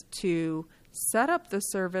sense to set up the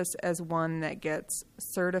service as one that gets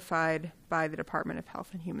certified by the Department of Health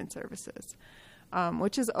and Human Services,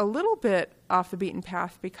 which is a little bit off the beaten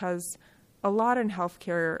path because a lot in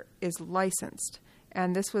healthcare is licensed.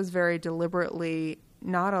 And this was very deliberately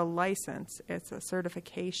not a license, it's a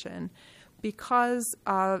certification, because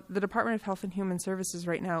the Department of Health and Human Services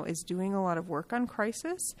right now is doing a lot of work on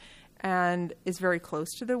crisis and is very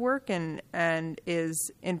close to the work and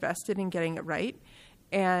is invested in getting it right.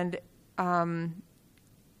 And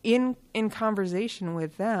in conversation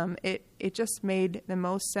with them, it just made the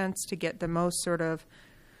most sense to get the most sort of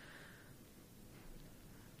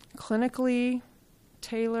clinically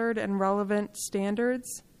tailored and relevant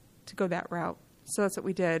standards to go that route. So that's what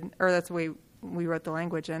we did, or that's the way we wrote the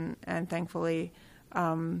language, and thankfully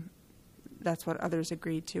that's what others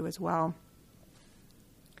agreed to as well.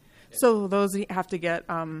 So those have to get,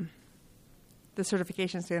 the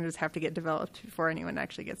certification standards have to get developed before anyone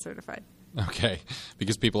actually gets certified. Okay,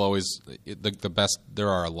 because people always, there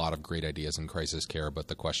are a lot of great ideas in crisis care, but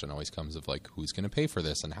the question always comes of like, who's going to pay for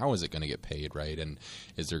this and how is it going to get paid, right? And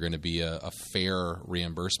is there going to be a fair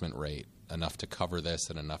reimbursement rate, enough to cover this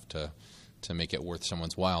and enough to make it worth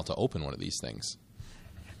someone's while to open one of these things?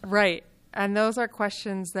 Right, and those are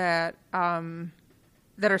questions that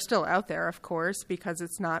are still out there, of course, because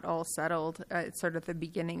it's not all settled. It's sort of the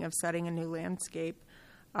beginning of setting a new landscape.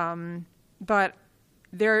 But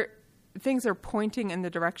things are pointing in the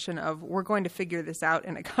direction of we're going to figure this out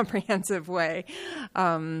in a comprehensive way.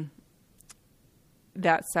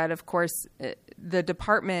 That said, of course, the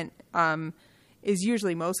department is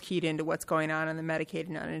usually most keyed into what's going on the Medicaid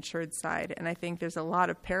and uninsured side. And I think there's a lot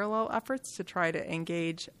of parallel efforts to try to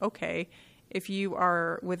engage, okay, if you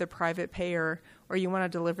are with a private payer or you want to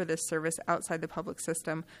deliver this service outside the public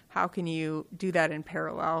system, how can you do that in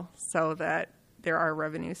parallel so that there are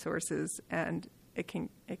revenue sources and it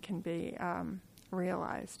can be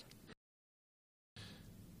realized?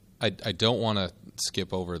 I don't want to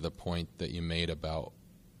skip over the point that you made about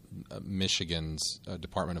Michigan's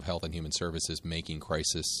Department of Health and Human Services making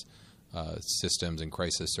crisis systems and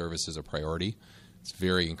crisis services a priority. It's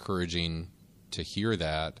very encouraging to hear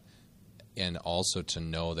that, and also to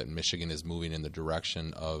know that Michigan is moving in the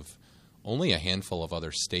direction of only a handful of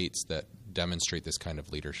other states that demonstrate this kind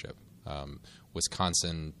of leadership.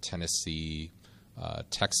 Wisconsin, Tennessee,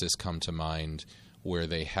 Texas come to mind, where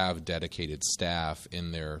they have dedicated staff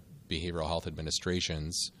in their behavioral health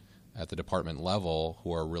administrations at the department level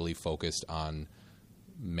who are really focused on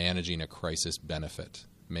managing a crisis benefit,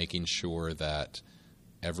 making sure that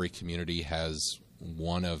every community has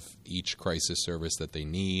one of each crisis service that they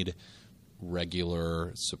need,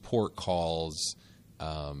 regular support calls,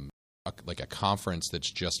 like a conference that's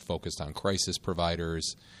just focused on crisis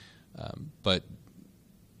providers. But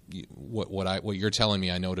what you're telling me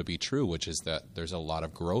I know to be true, which is that there's a lot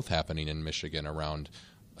of growth happening in Michigan around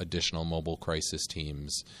additional mobile crisis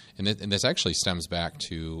teams. And this actually stems back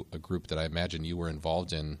to a group that I imagine you were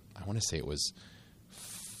involved in, I want to say it was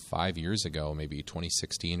 5 years ago, maybe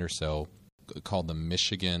 2016 or so, called the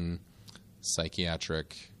Michigan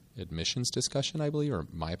Psychiatric Admissions Discussion, I believe, or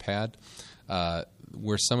MyPAD,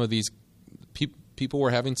 where some of these people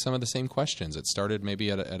were having some of the same questions. It started maybe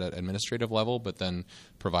at an administrative level, but then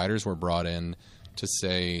providers were brought in to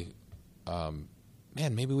say,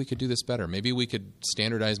 man, maybe we could do this better. Maybe we could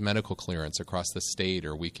standardize medical clearance across the state,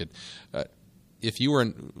 or we could. If you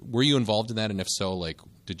were you involved in that, and if so, like,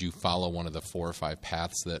 did you follow one of the 4 or 5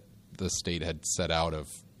 paths that the state had set out of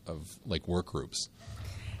like work groups?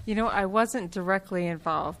 You know, I wasn't directly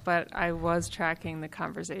involved, but I was tracking the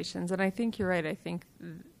conversations, and I think you're right. I think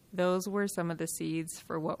those were some of the seeds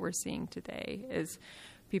for what we're seeing today. Is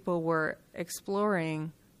people were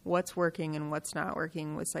exploring what's working and what's not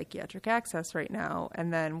working with psychiatric access right now,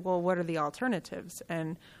 and then, well, what are the alternatives,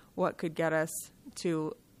 and what could get us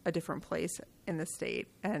to a different place in the state?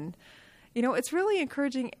 And, you know, it's really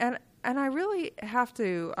encouraging, and I really have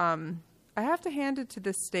to hand it to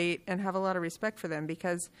the state and have a lot of respect for them,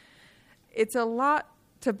 because it's a lot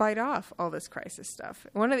to bite off, all this crisis stuff.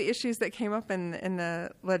 One of the issues that came up in the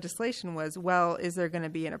legislation was, well, is there going to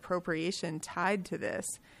be an appropriation tied to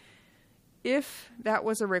this? If that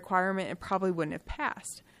was a requirement, it probably wouldn't have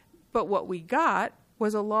passed. But what we got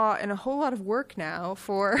was a law and a whole lot of work now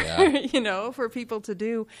for for people to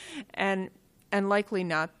do, and likely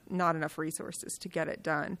not enough resources to get it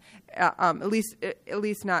done. At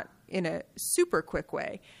least not in a super quick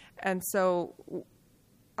way. And so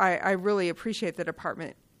I really appreciate the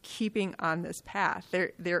department keeping on this path.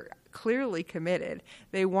 They're clearly committed.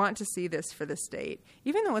 They want to see this for the state,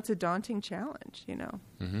 even though it's a daunting challenge, you know.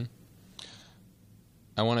 Mm-hmm.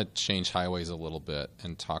 I want to change highways a little bit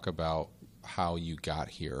and talk about how you got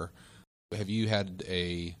here. Have you had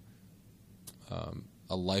a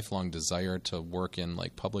lifelong desire to work in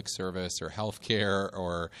like public service or healthcare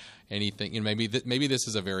or anything? You know, maybe this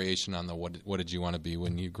is a variation on the what did you want to be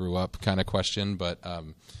when you grew up kind of question. But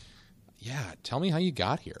tell me how you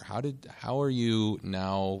got here. How are you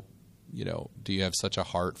now? You know, do you have such a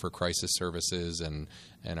heart for crisis services and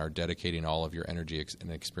are dedicating all of your energy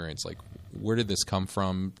and experience? Like, where did this come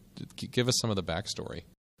from? Give us some of the backstory.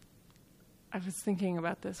 I was thinking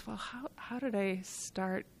about this. Well, how did I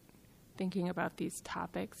start thinking about these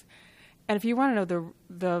topics? And if you want to know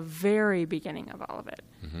the very beginning of all of it,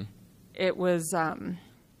 mm-hmm. It was,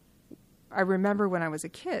 I remember when I was a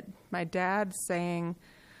kid, my dad saying,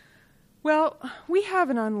 well, we have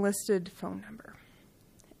an unlisted phone number.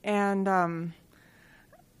 And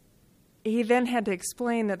he then had to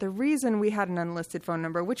explain that the reason we had an unlisted phone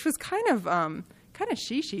number, which was kind of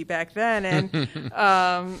shishi back then,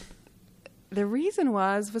 and the reason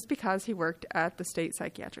was because he worked at the state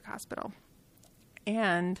psychiatric hospital.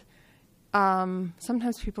 And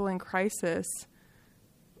sometimes people in crisis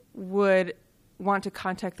would want to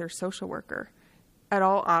contact their social worker at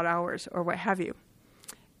all odd hours or what have you.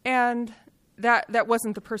 And that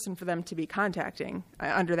wasn't the person for them to be contacting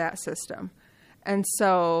under that system. And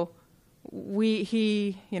so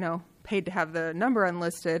he paid to have the number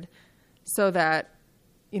unlisted so that,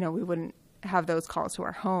 we wouldn't have those calls to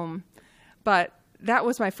our home. But that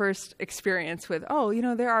was my first experience with,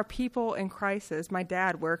 there are people in crisis. My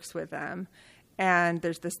dad works with them. And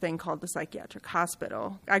there's this thing called the psychiatric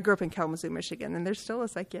hospital. I grew up in Kalamazoo, Michigan, and there's still a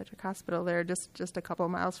psychiatric hospital there just a couple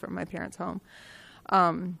of miles from my parents' home.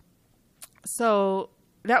 So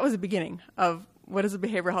that was the beginning of what is a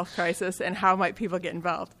behavioral health crisis and how might people get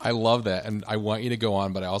involved. I love that. And I want you to go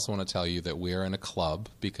on, but I also want to tell you that we're in a club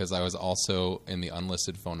because I was also in the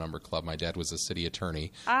unlisted phone number club. My dad was a city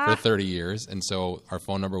attorney for 30 years. And so our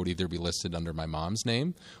phone number would either be listed under my mom's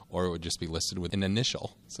name or it would just be listed with an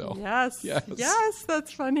initial. So Yes,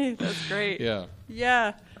 that's funny. That's great.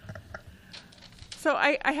 Yeah. So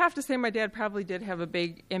I have to say my dad probably did have a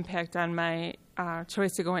big impact on my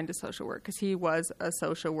choice to go into social work because he was a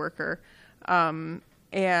social worker.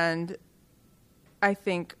 And I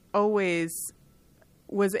think always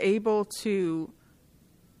was able to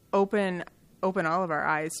open all of our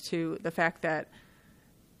eyes to the fact that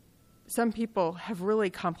some people have really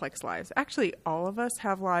complex lives. Actually, all of us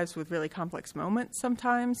have lives with really complex moments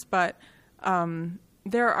sometimes, but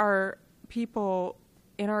there are people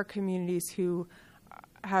in our communities who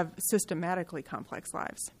have systematically complex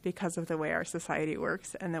lives because of the way our society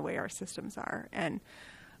works and the way our systems are. And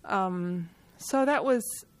so that was,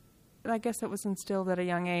 I guess that was instilled at a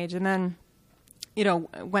young age. And then,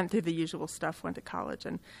 went through the usual stuff, went to college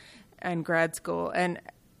and grad school. And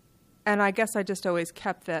I guess I just always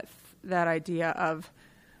kept that idea of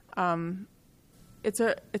it's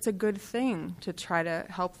a good thing to try to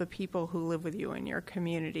help the people who live with you in your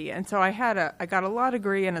community. And so I got a law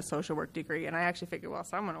degree and a social work degree, and I actually figured, well,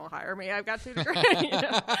 someone will hire me. I've got 2 degrees,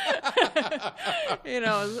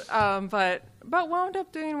 but wound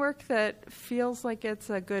up doing work that feels like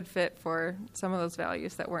it's a good fit for some of those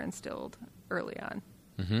values that were instilled early on.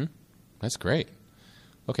 Mm-hmm. That's great.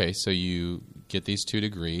 Okay, so you get these 2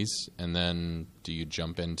 degrees, and then do you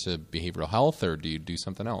jump into behavioral health, or do you do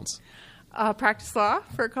something else? Practiced law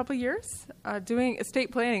for a couple of years, doing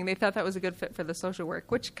estate planning. They thought that was a good fit for the social work,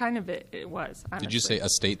 which kind of it was, honestly. Did you say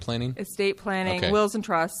estate planning? Estate planning, okay. Wills and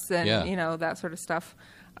trusts, and, that sort of stuff.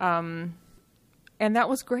 And that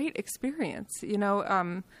was great experience.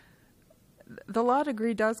 The law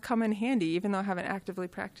degree does come in handy, even though I haven't actively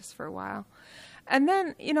practiced for a while. And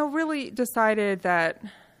then, really decided that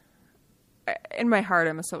in my heart,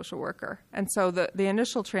 I'm a social worker. And so the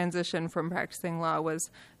initial transition from practicing law was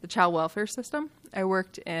the child welfare system. I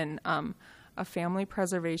worked in a family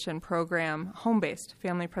preservation program, home-based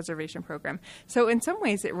family preservation program. So in some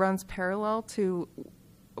ways, it runs parallel to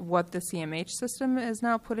what the CMH system is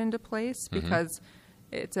now put into place because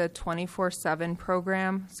it's a 24/7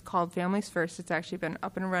 program. It's called Families First. It's actually been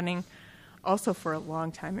up and running also for a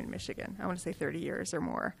long time in Michigan. I want to say 30 years or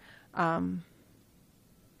more.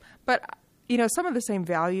 But some of the same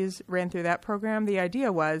values ran through that program. The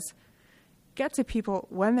idea was get to people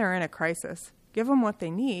when they're in a crisis, give them what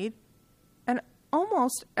they need, and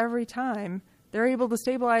almost every time they're able to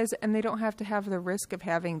stabilize and they don't have to have the risk of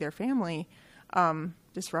having their family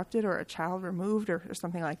disrupted or a child removed or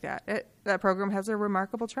something like that. That program has a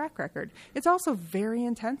remarkable track record. It's also very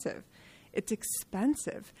intensive. It's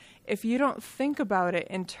expensive. If you don't think about it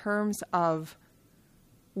in terms of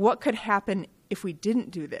what could happen if we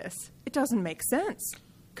didn't do this, it doesn't make sense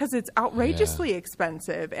because it's outrageously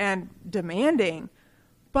expensive and demanding.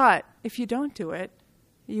 But if you don't do it,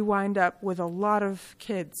 you wind up with a lot of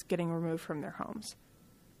kids getting removed from their homes.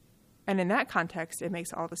 And in that context, it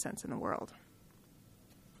makes all the sense in the world.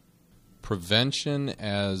 Prevention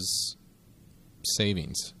as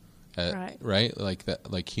savings, right?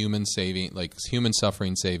 Like human saving, like human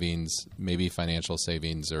suffering savings, maybe financial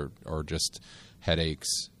savings, or just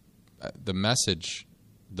headaches. The message,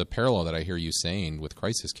 the parallel that I hear you saying with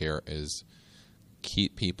crisis care is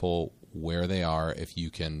keep people where they are if you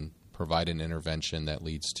can provide an intervention that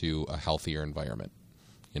leads to a healthier environment.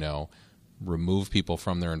 Remove people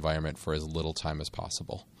from their environment for as little time as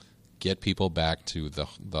possible. Get people back to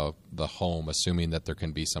the home, assuming that there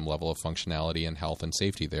can be some level of functionality and health and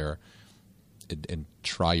safety there, and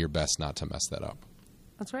try your best not to mess that up.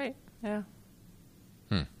 That's right, yeah.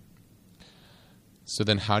 So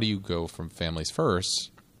then how do you go from Families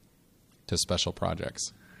First to special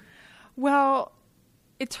projects? Well,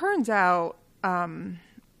 it turns out I'm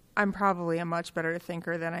probably a much better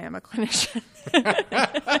thinker than I am a clinician.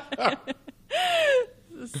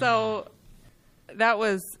 So that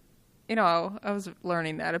was, I was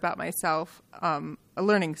learning that about myself,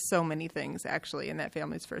 learning so many things actually in that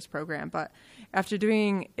Families First program. But after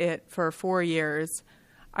doing it for 4 years,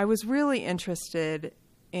 I was really interested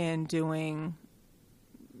in doing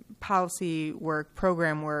policy work,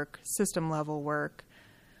 program work, system level work,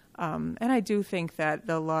 And I do think that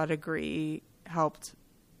the law degree helped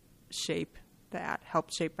shape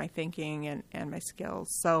my thinking and my skills.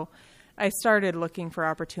 So I started looking for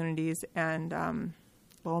opportunities, and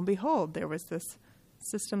lo and behold, there was this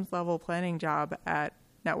systems level planning job at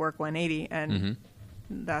Network 180, and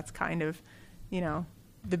that's kind of,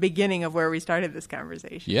 the beginning of where we started this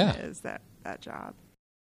conversation. Yeah. Is that job.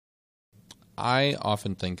 I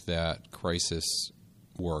often think that crisis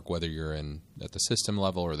work, whether you're at the system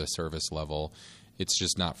level or the service level, it's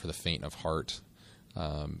just not for the faint of heart.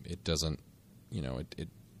 It doesn't,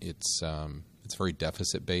 it's very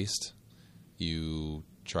deficit based. You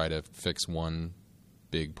try to fix one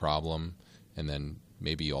big problem, and then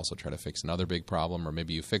maybe you also try to fix another big problem, or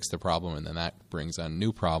maybe you fix the problem and then that brings on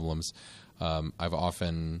new problems. I've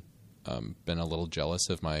often been a little jealous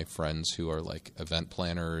of my friends who are like event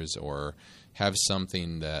planners or have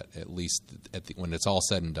something that at least when it's all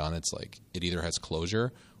said and done, it's like it either has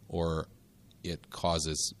closure or it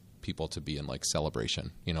causes people to be in like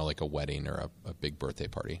celebration, like a wedding or a big birthday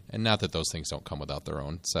party. And not that those things don't come without their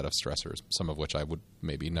own set of stressors, some of which I would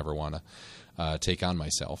maybe never want to take on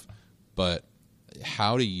myself. But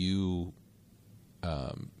how do you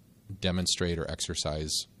demonstrate or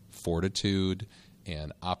exercise fortitude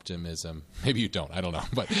and optimism? Maybe you don't, I don't know,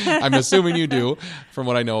 but I'm assuming you do from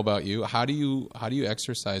what I know about you. How do you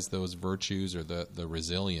exercise those virtues or the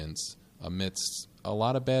resilience amidst a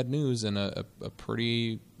lot of bad news and a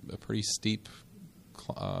pretty steep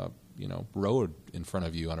road in front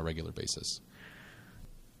of you on a regular basis?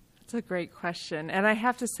 That's a great question. And I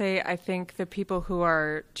have to say, I think the people who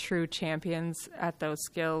are true champions at those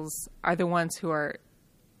skills are the ones who are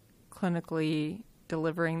clinically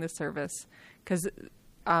delivering the service. Because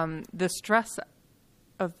the stress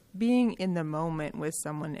of being in the moment with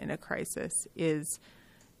someone in a crisis is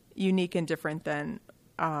unique and different than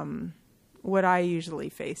what I usually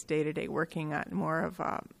face day to day, working at more of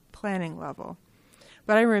a planning level.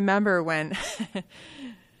 But I remember when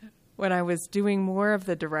when I was doing more of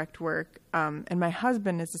the direct work, and my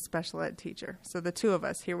husband is a special ed teacher, so the two of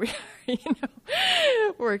us, here we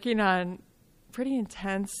are, working on pretty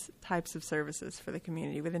intense types of services for the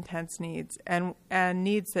community with intense needs and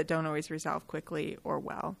needs that don't always resolve quickly or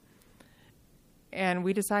well. And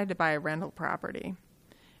we decided to buy a rental property.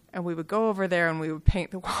 And we would go over there and we would paint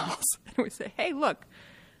the walls. And we'd say, hey, look,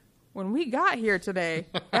 when we got here today,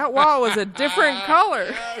 that wall was a different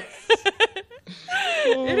color.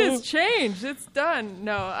 It has changed. It's done.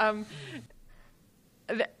 No,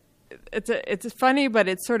 it's funny, but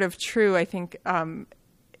it's sort of true. I think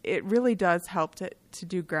it really does help to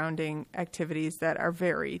do grounding activities that are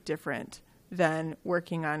very different than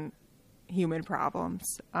working on human problems.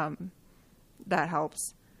 That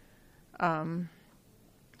helps.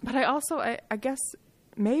 But I also, I guess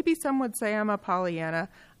maybe some would say I'm a Pollyanna.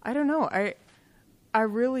 I don't know. I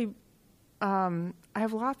really, I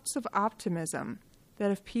have lots of optimism that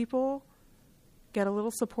if people get a little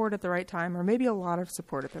support at the right time, or maybe a lot of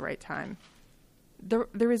support at the right time, the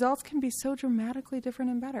results can be so dramatically different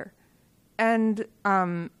and better. And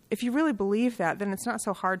if you really believe that, then it's not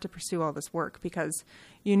so hard to pursue all this work, because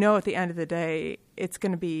at the end of the day, it's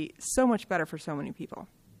going to be so much better for so many people.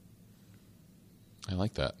 I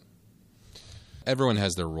like that. Everyone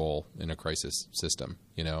has their role in a crisis system,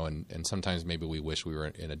 and sometimes maybe we wish we were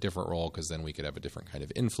in a different role because then we could have a different kind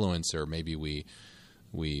of influence, or maybe we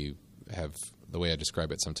have, the way I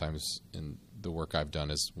describe it sometimes in the work I've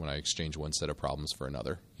done is when I exchange one set of problems for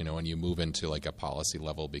another, and you move into like a policy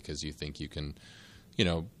level because you think you can,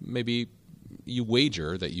 maybe you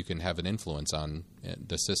wager that you can have an influence on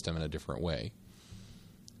the system in a different way.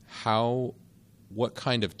 What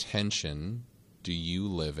kind of tension do you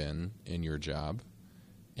live in your job,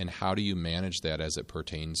 and how do you manage that as it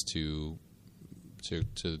pertains to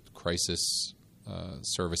crisis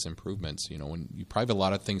service improvements? When you probably have a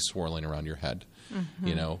lot of things swirling around your head.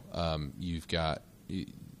 Mm-hmm. You've got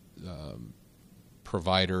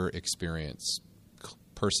provider experience,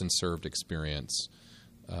 person served experience,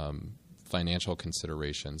 financial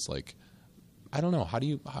considerations. Like, I don't know, how do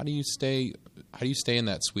you stay in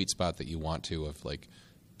that sweet spot that you want to, of like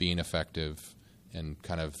being effective and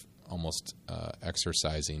kind of almost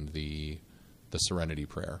exercising the serenity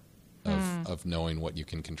prayer of knowing what you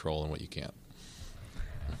can control and what you can't?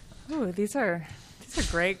 Ooh, these are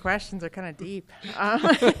great questions. They're kind of deep.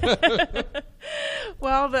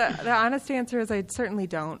 Well, the honest answer is I certainly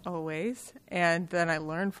don't always, and then I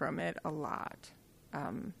learn from it a lot.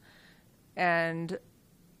 And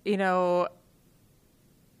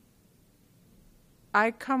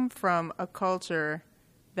I come from a culture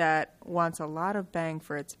that wants a lot of bang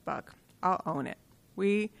for its buck. I'll own it.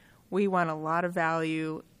 We We want a lot of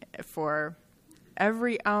value for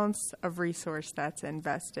every ounce of resource that's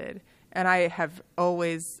invested. And I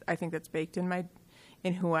think that's baked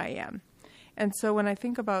in who I am. And so when I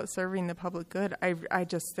think about serving the public good, I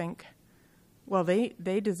just think, well, they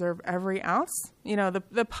deserve every ounce.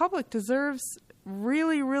 The public deserves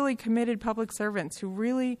really, really committed public servants who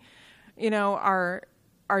really,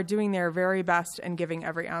 are doing their very best and giving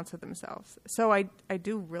every ounce of themselves. So I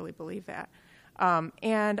do really believe that.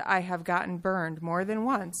 And I have gotten burned more than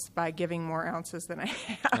once by giving more ounces than I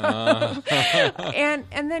have.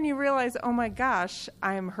 And then you realize, oh my gosh,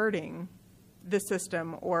 I'm hurting the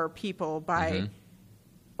system or people by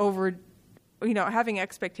having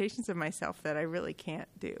expectations of myself that I really can't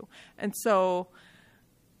do. And so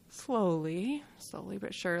slowly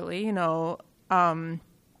but surely,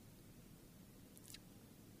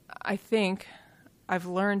 I think I've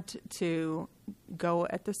learned to go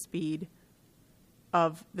at the speed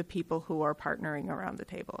of the people who are partnering around the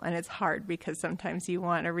table. And it's hard because sometimes you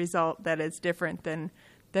want a result that is different than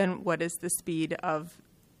what is the speed of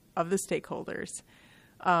the stakeholders.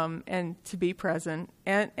 And to be present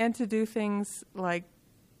and to do things like,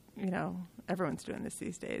 everyone's doing this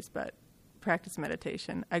these days, but practice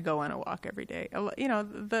meditation. I go on a walk every day.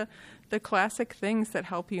 The classic things that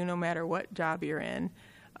help you no matter what job you're in.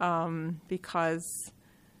 Because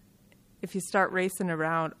if you start racing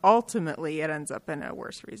around, ultimately it ends up in a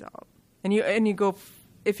worse result. And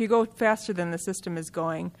if you go faster than the system is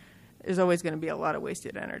going, there's always going to be a lot of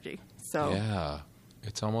wasted energy. So yeah,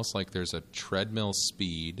 it's almost like there's a treadmill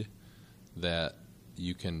speed that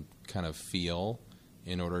you can kind of feel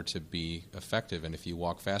in order to be effective. And if you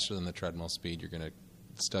walk faster than the treadmill speed, you're going to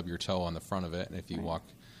stub your toe on the front of it. And if you walk,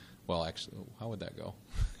 well, actually, how would that go?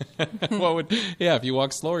 If you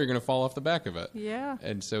walk slower, you're going to fall off the back of it. Yeah.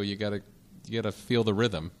 And so you got to feel the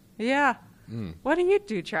rhythm. Yeah. What do you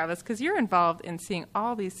do, Travis? Because you're involved in seeing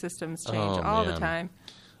all these systems change all the time.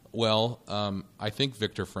 Well, I think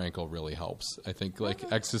Viktor Frankl really helps. I think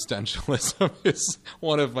existentialism is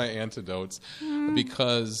one of my antidotes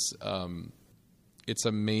because it's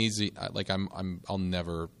amazing. I'll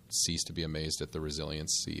never cease to be amazed at the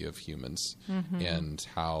resiliency of humans and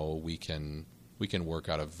how we can work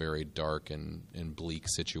out of very dark and bleak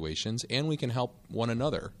situations, and we can help one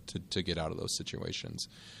another to get out of those situations.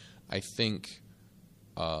 I think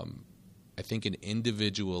an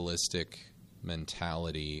individualistic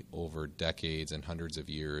mentality over decades and hundreds of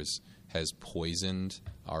years has poisoned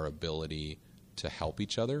our ability to help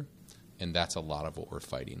each other, and that's a lot of what we're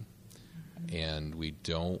fighting. And we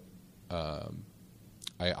don't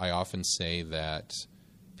I often say that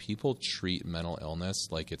people treat mental illness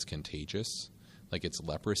like it's contagious, like it's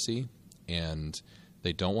leprosy, and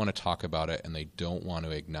they don't want to talk about it, and they don't want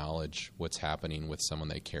to acknowledge what's happening with someone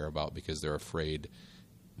they care about because they're afraid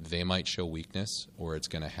they might show weakness or it's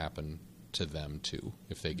going to happen to them too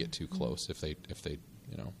if they get too close, if they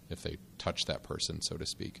touch that person, so to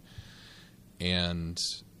speak. And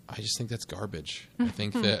I just think that's garbage. I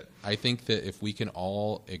think that if we can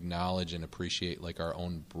all acknowledge and appreciate our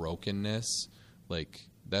own brokenness,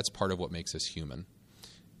 that's part of what makes us human.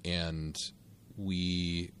 And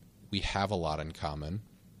we have a lot in common.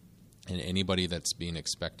 And anybody that's being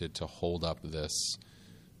expected to hold up this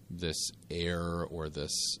air or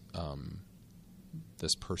this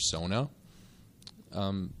persona,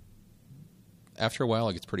 after a while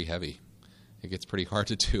it gets pretty heavy. It gets pretty hard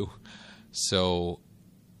to do. So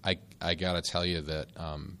I got to tell you that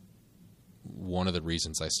one of the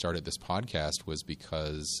reasons I started this podcast was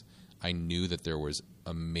because I knew that there was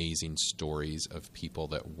amazing stories of people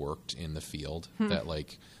that worked in the field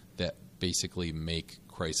that basically make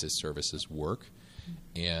crisis services work,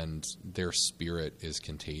 and their spirit is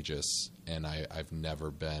contagious. And I've never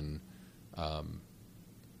been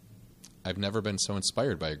so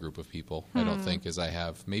inspired by a group of people, I don't think, as I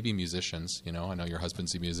have maybe musicians. I know your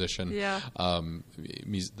husband's a musician. Yeah.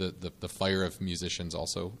 The fire of musicians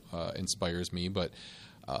also inspires me, but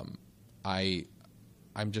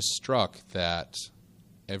I'm just struck that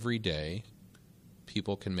every day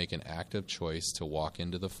people can make an active choice to walk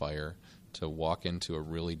into the fire, to walk into a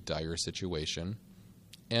really dire situation,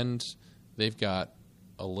 and they've got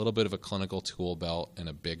a little bit of a clinical tool belt and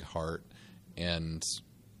a big heart and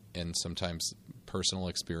sometimes personal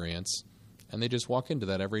experience, and they just walk into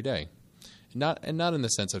that every day. Not in the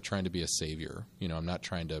sense of trying to be a savior. I'm not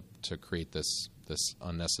trying to create this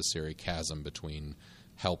unnecessary chasm between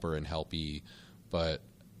helper and helpee, but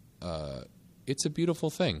it's a beautiful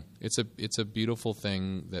thing. It's a beautiful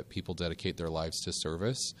thing that people dedicate their lives to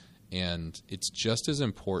service, and it's just as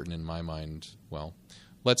important in my mind. Well,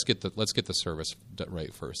 let's get the service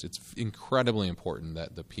right first. It's incredibly important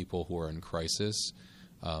that the people who are in crisis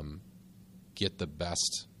get the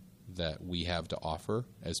best that we have to offer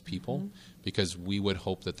as people, because we would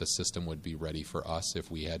hope that the system would be ready for us if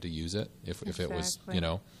we had to use it, if it was,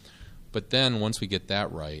 But then once we get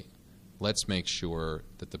that right, let's make sure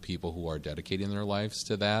that the people who are dedicating their lives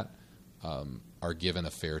to that are given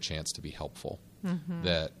a fair chance to be helpful.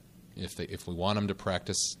 That if we want them to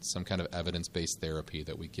practice some kind of evidence-based therapy,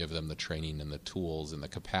 that we give them the training and the tools and the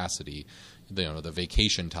capacity, the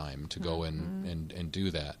vacation time to go and do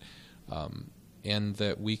that. And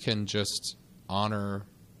that we can just honor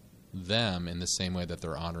them in the same way that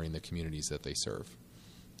they're honoring the communities that they serve.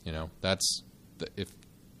 That's if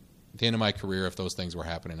at the end of my career, if those things were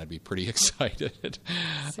happening, I'd be pretty excited.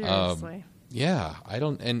 Seriously. Yeah, I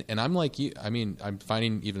don't, and I'm like you. I mean, I'm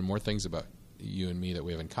finding even more things about you and me that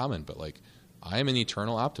we have in common. But like, I am an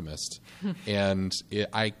eternal optimist, and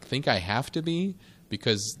I think I have to be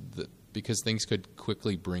because things could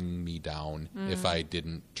quickly bring me down if I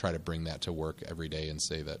didn't try to bring that to work every day and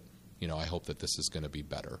say that, I hope that this is going to be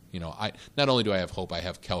better. I not only do I have hope, I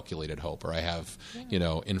have calculated hope, or I have,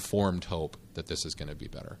 informed hope that this is going to be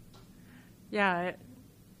better. Yeah,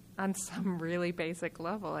 on some really basic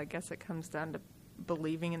level, I guess it comes down to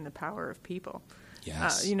believing in the power of people.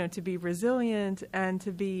 Yes. To be resilient and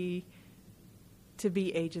to be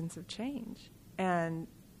agents of change. And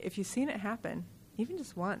if you've seen it happen, even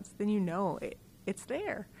just once, then it's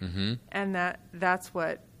there. And that's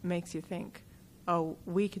what makes you think, oh,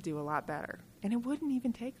 we could do a lot better. And it wouldn't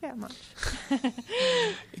even take that much.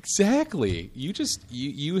 Exactly. You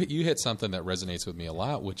hit something that resonates with me a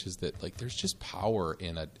lot, which is that like there's just power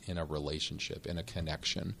in a relationship, in a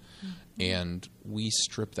connection, and we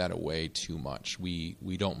strip that away too much. We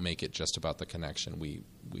don't make it just about the connection.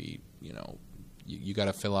 You got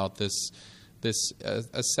to fill out this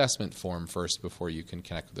assessment form first before you can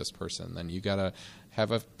connect with this person. Then you got to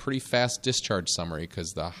have a pretty fast discharge summary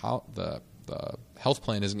because the health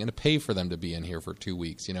plan isn't going to pay for them to be in here for 2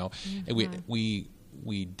 weeks, And we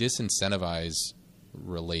disincentivize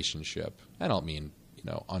relationship. I don't mean,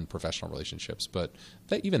 unprofessional relationships, but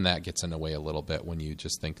even that gets in the way a little bit when you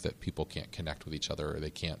just think that people can't connect with each other or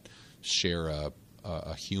they can't share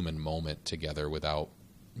a human moment together without,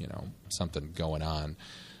 something going on.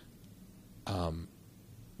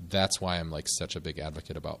 That's why I'm like such a big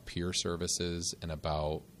advocate about peer services and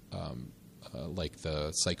about like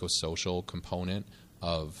the psychosocial component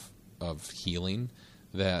of healing.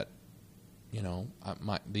 That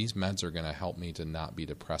these meds are going to help me to not be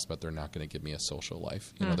depressed, but they're not going to give me a social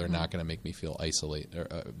life. They're not going to make me feel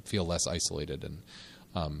feel less isolated. And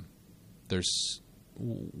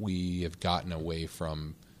we have gotten away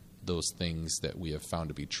from those things that we have found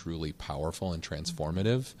to be truly powerful and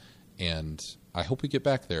transformative. And I hope we get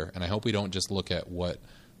back there, and I hope we don't just look at what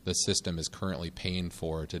the system is currently paying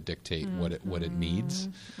for to dictate what it needs,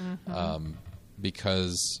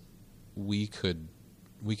 because we could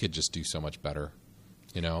just do so much better,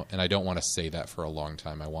 And I don't want to say that for a long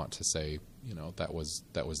time. I want to say, that was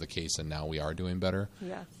the case, and now we are doing better.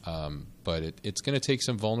 Yes. But it's going to take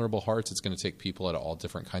some vulnerable hearts. It's going to take people at all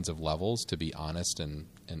different kinds of levels to be honest and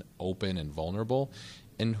open and vulnerable.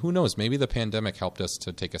 And who knows? Maybe the pandemic helped us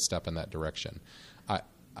to take a step in that direction.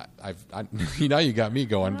 Now you got me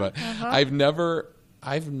going, but I've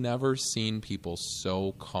never seen people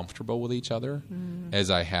so comfortable with each other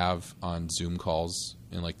as I have on Zoom calls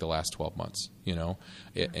in like the last 12 months.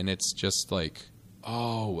 And it's just like,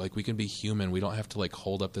 oh, like we can be human. We don't have to like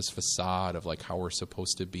hold up this facade of like how we're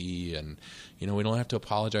supposed to be, and we don't have to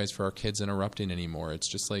apologize for our kids interrupting anymore. It's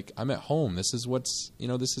just like, I'm at home. This is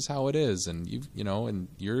this is how it is, and and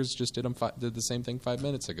yours just did the same thing 5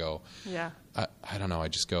 minutes ago. Yeah. I don't know. I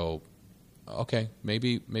just go, okay,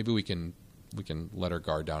 maybe we can let our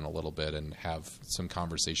guard down a little bit and have some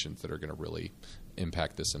conversations that are going to really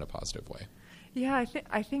impact this in a positive way. Yeah,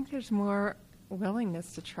 I think there's more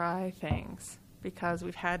willingness to try things, because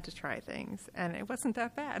we've had to try things, and it wasn't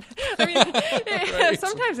that bad. I mean, right.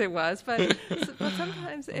 Sometimes it was, but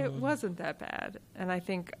sometimes it wasn't that bad. And I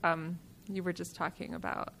think you were just talking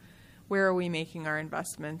about where are we making our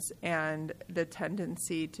investments and the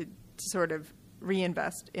tendency to sort of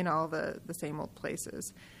reinvest in all the same old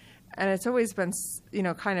places. And it's always been,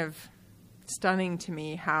 kind of stunning to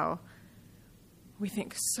me how we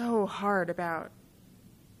think so hard about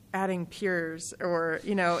adding peers or,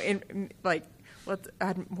 let's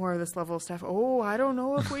add more of this level of stuff. Oh, I don't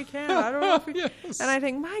know if we can. I don't know if we can. Yes. And I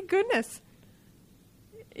think, my goodness,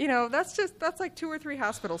 that's like 2 or 3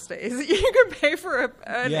 hospital stays. You can pay for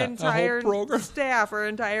an entire staff or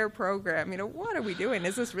entire program. What are we doing?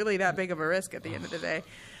 Is this really that big of a risk at the end of the day?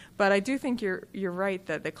 But I do think you're right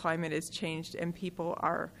that the climate has changed and people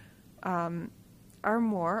are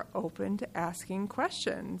more open to asking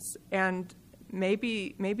questions, and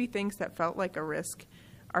maybe things that felt like a risk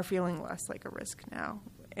are feeling less like a risk now,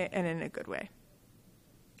 and in a good way.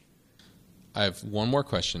 I have one more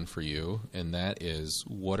question for you, and that is,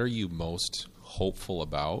 what are you most hopeful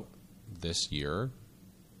about this year?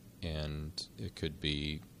 And it could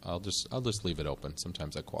be, I'll just leave it open.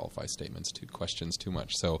 Sometimes I qualify statements to questions too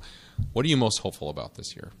much. So what are you most hopeful about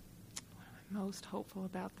this year? What am I most hopeful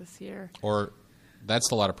about this year? Or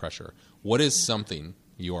that's a lot of pressure. What is something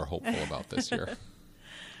you are hopeful about this year?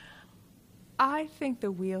 I think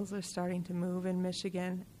the wheels are starting to move in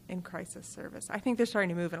Michigan in crisis service. I think they're starting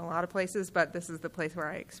to move in a lot of places, but this is the place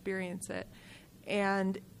where I experience it.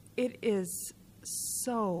 And it is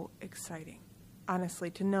so exciting, honestly,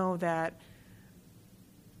 to know that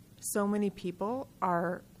so many people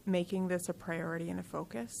are making this a priority and a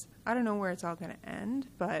focus. I don't know where it's all going to end,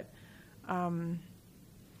 but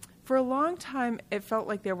for a long time, it felt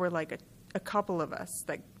like there were like a couple of us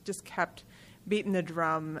that just kept beating the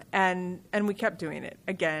drum, and we kept doing it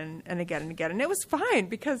again and again and again. And it was fine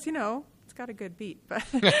because, it's got a good beat.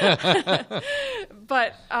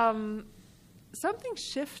 But something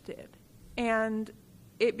shifted, and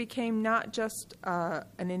it became not just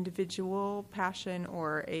an individual passion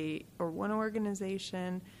or one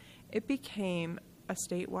organization. It became a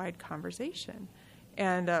statewide conversation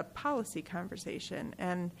and a policy conversation.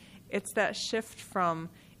 And it's that shift from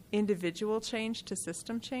individual change to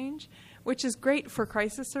system change, which is great for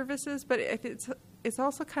crisis services, but it's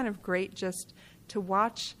also kind of great just to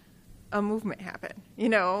watch a movement happen,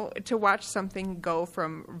 to watch something go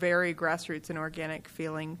from very grassroots and organic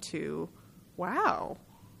feeling to, wow,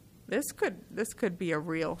 this could be a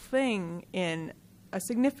real thing in a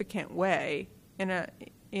significant way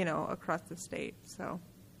across the state. So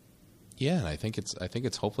yeah, and I think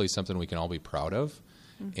it's hopefully something we can all be proud of.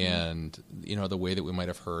 Mm-hmm. And, the way that we might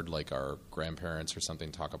have heard like our grandparents or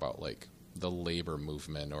something talk about like the labor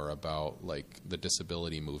movement or about like the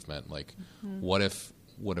disability movement, like what if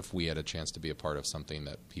we had a chance to be a part of something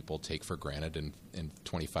that people take for granted in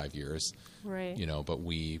 25 years, right? But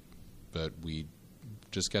we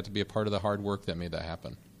just got to be a part of the hard work that made that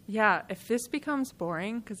happen. Yeah, if this becomes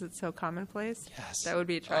boring because it's so commonplace, yes, that would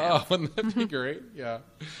be a triumph. Oh, wouldn't that be great? Yeah.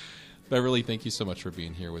 Beverly, thank you so much for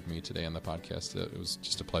being here with me today on the podcast. It was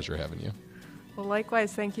just a pleasure having you. Well,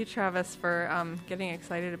 likewise, thank you, Travis, for getting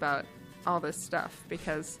excited about all this stuff,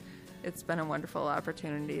 because it's been a wonderful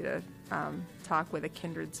opportunity to talk with a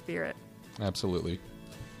kindred spirit. Absolutely.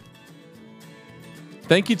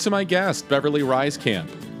 Thank you to my guest, Beverly Ryskamp.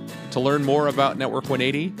 To learn more about Network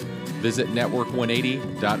 180, visit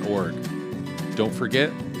network180.org. Don't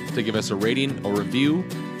forget to give us a rating or review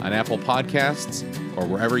on Apple Podcasts or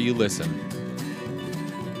wherever you listen.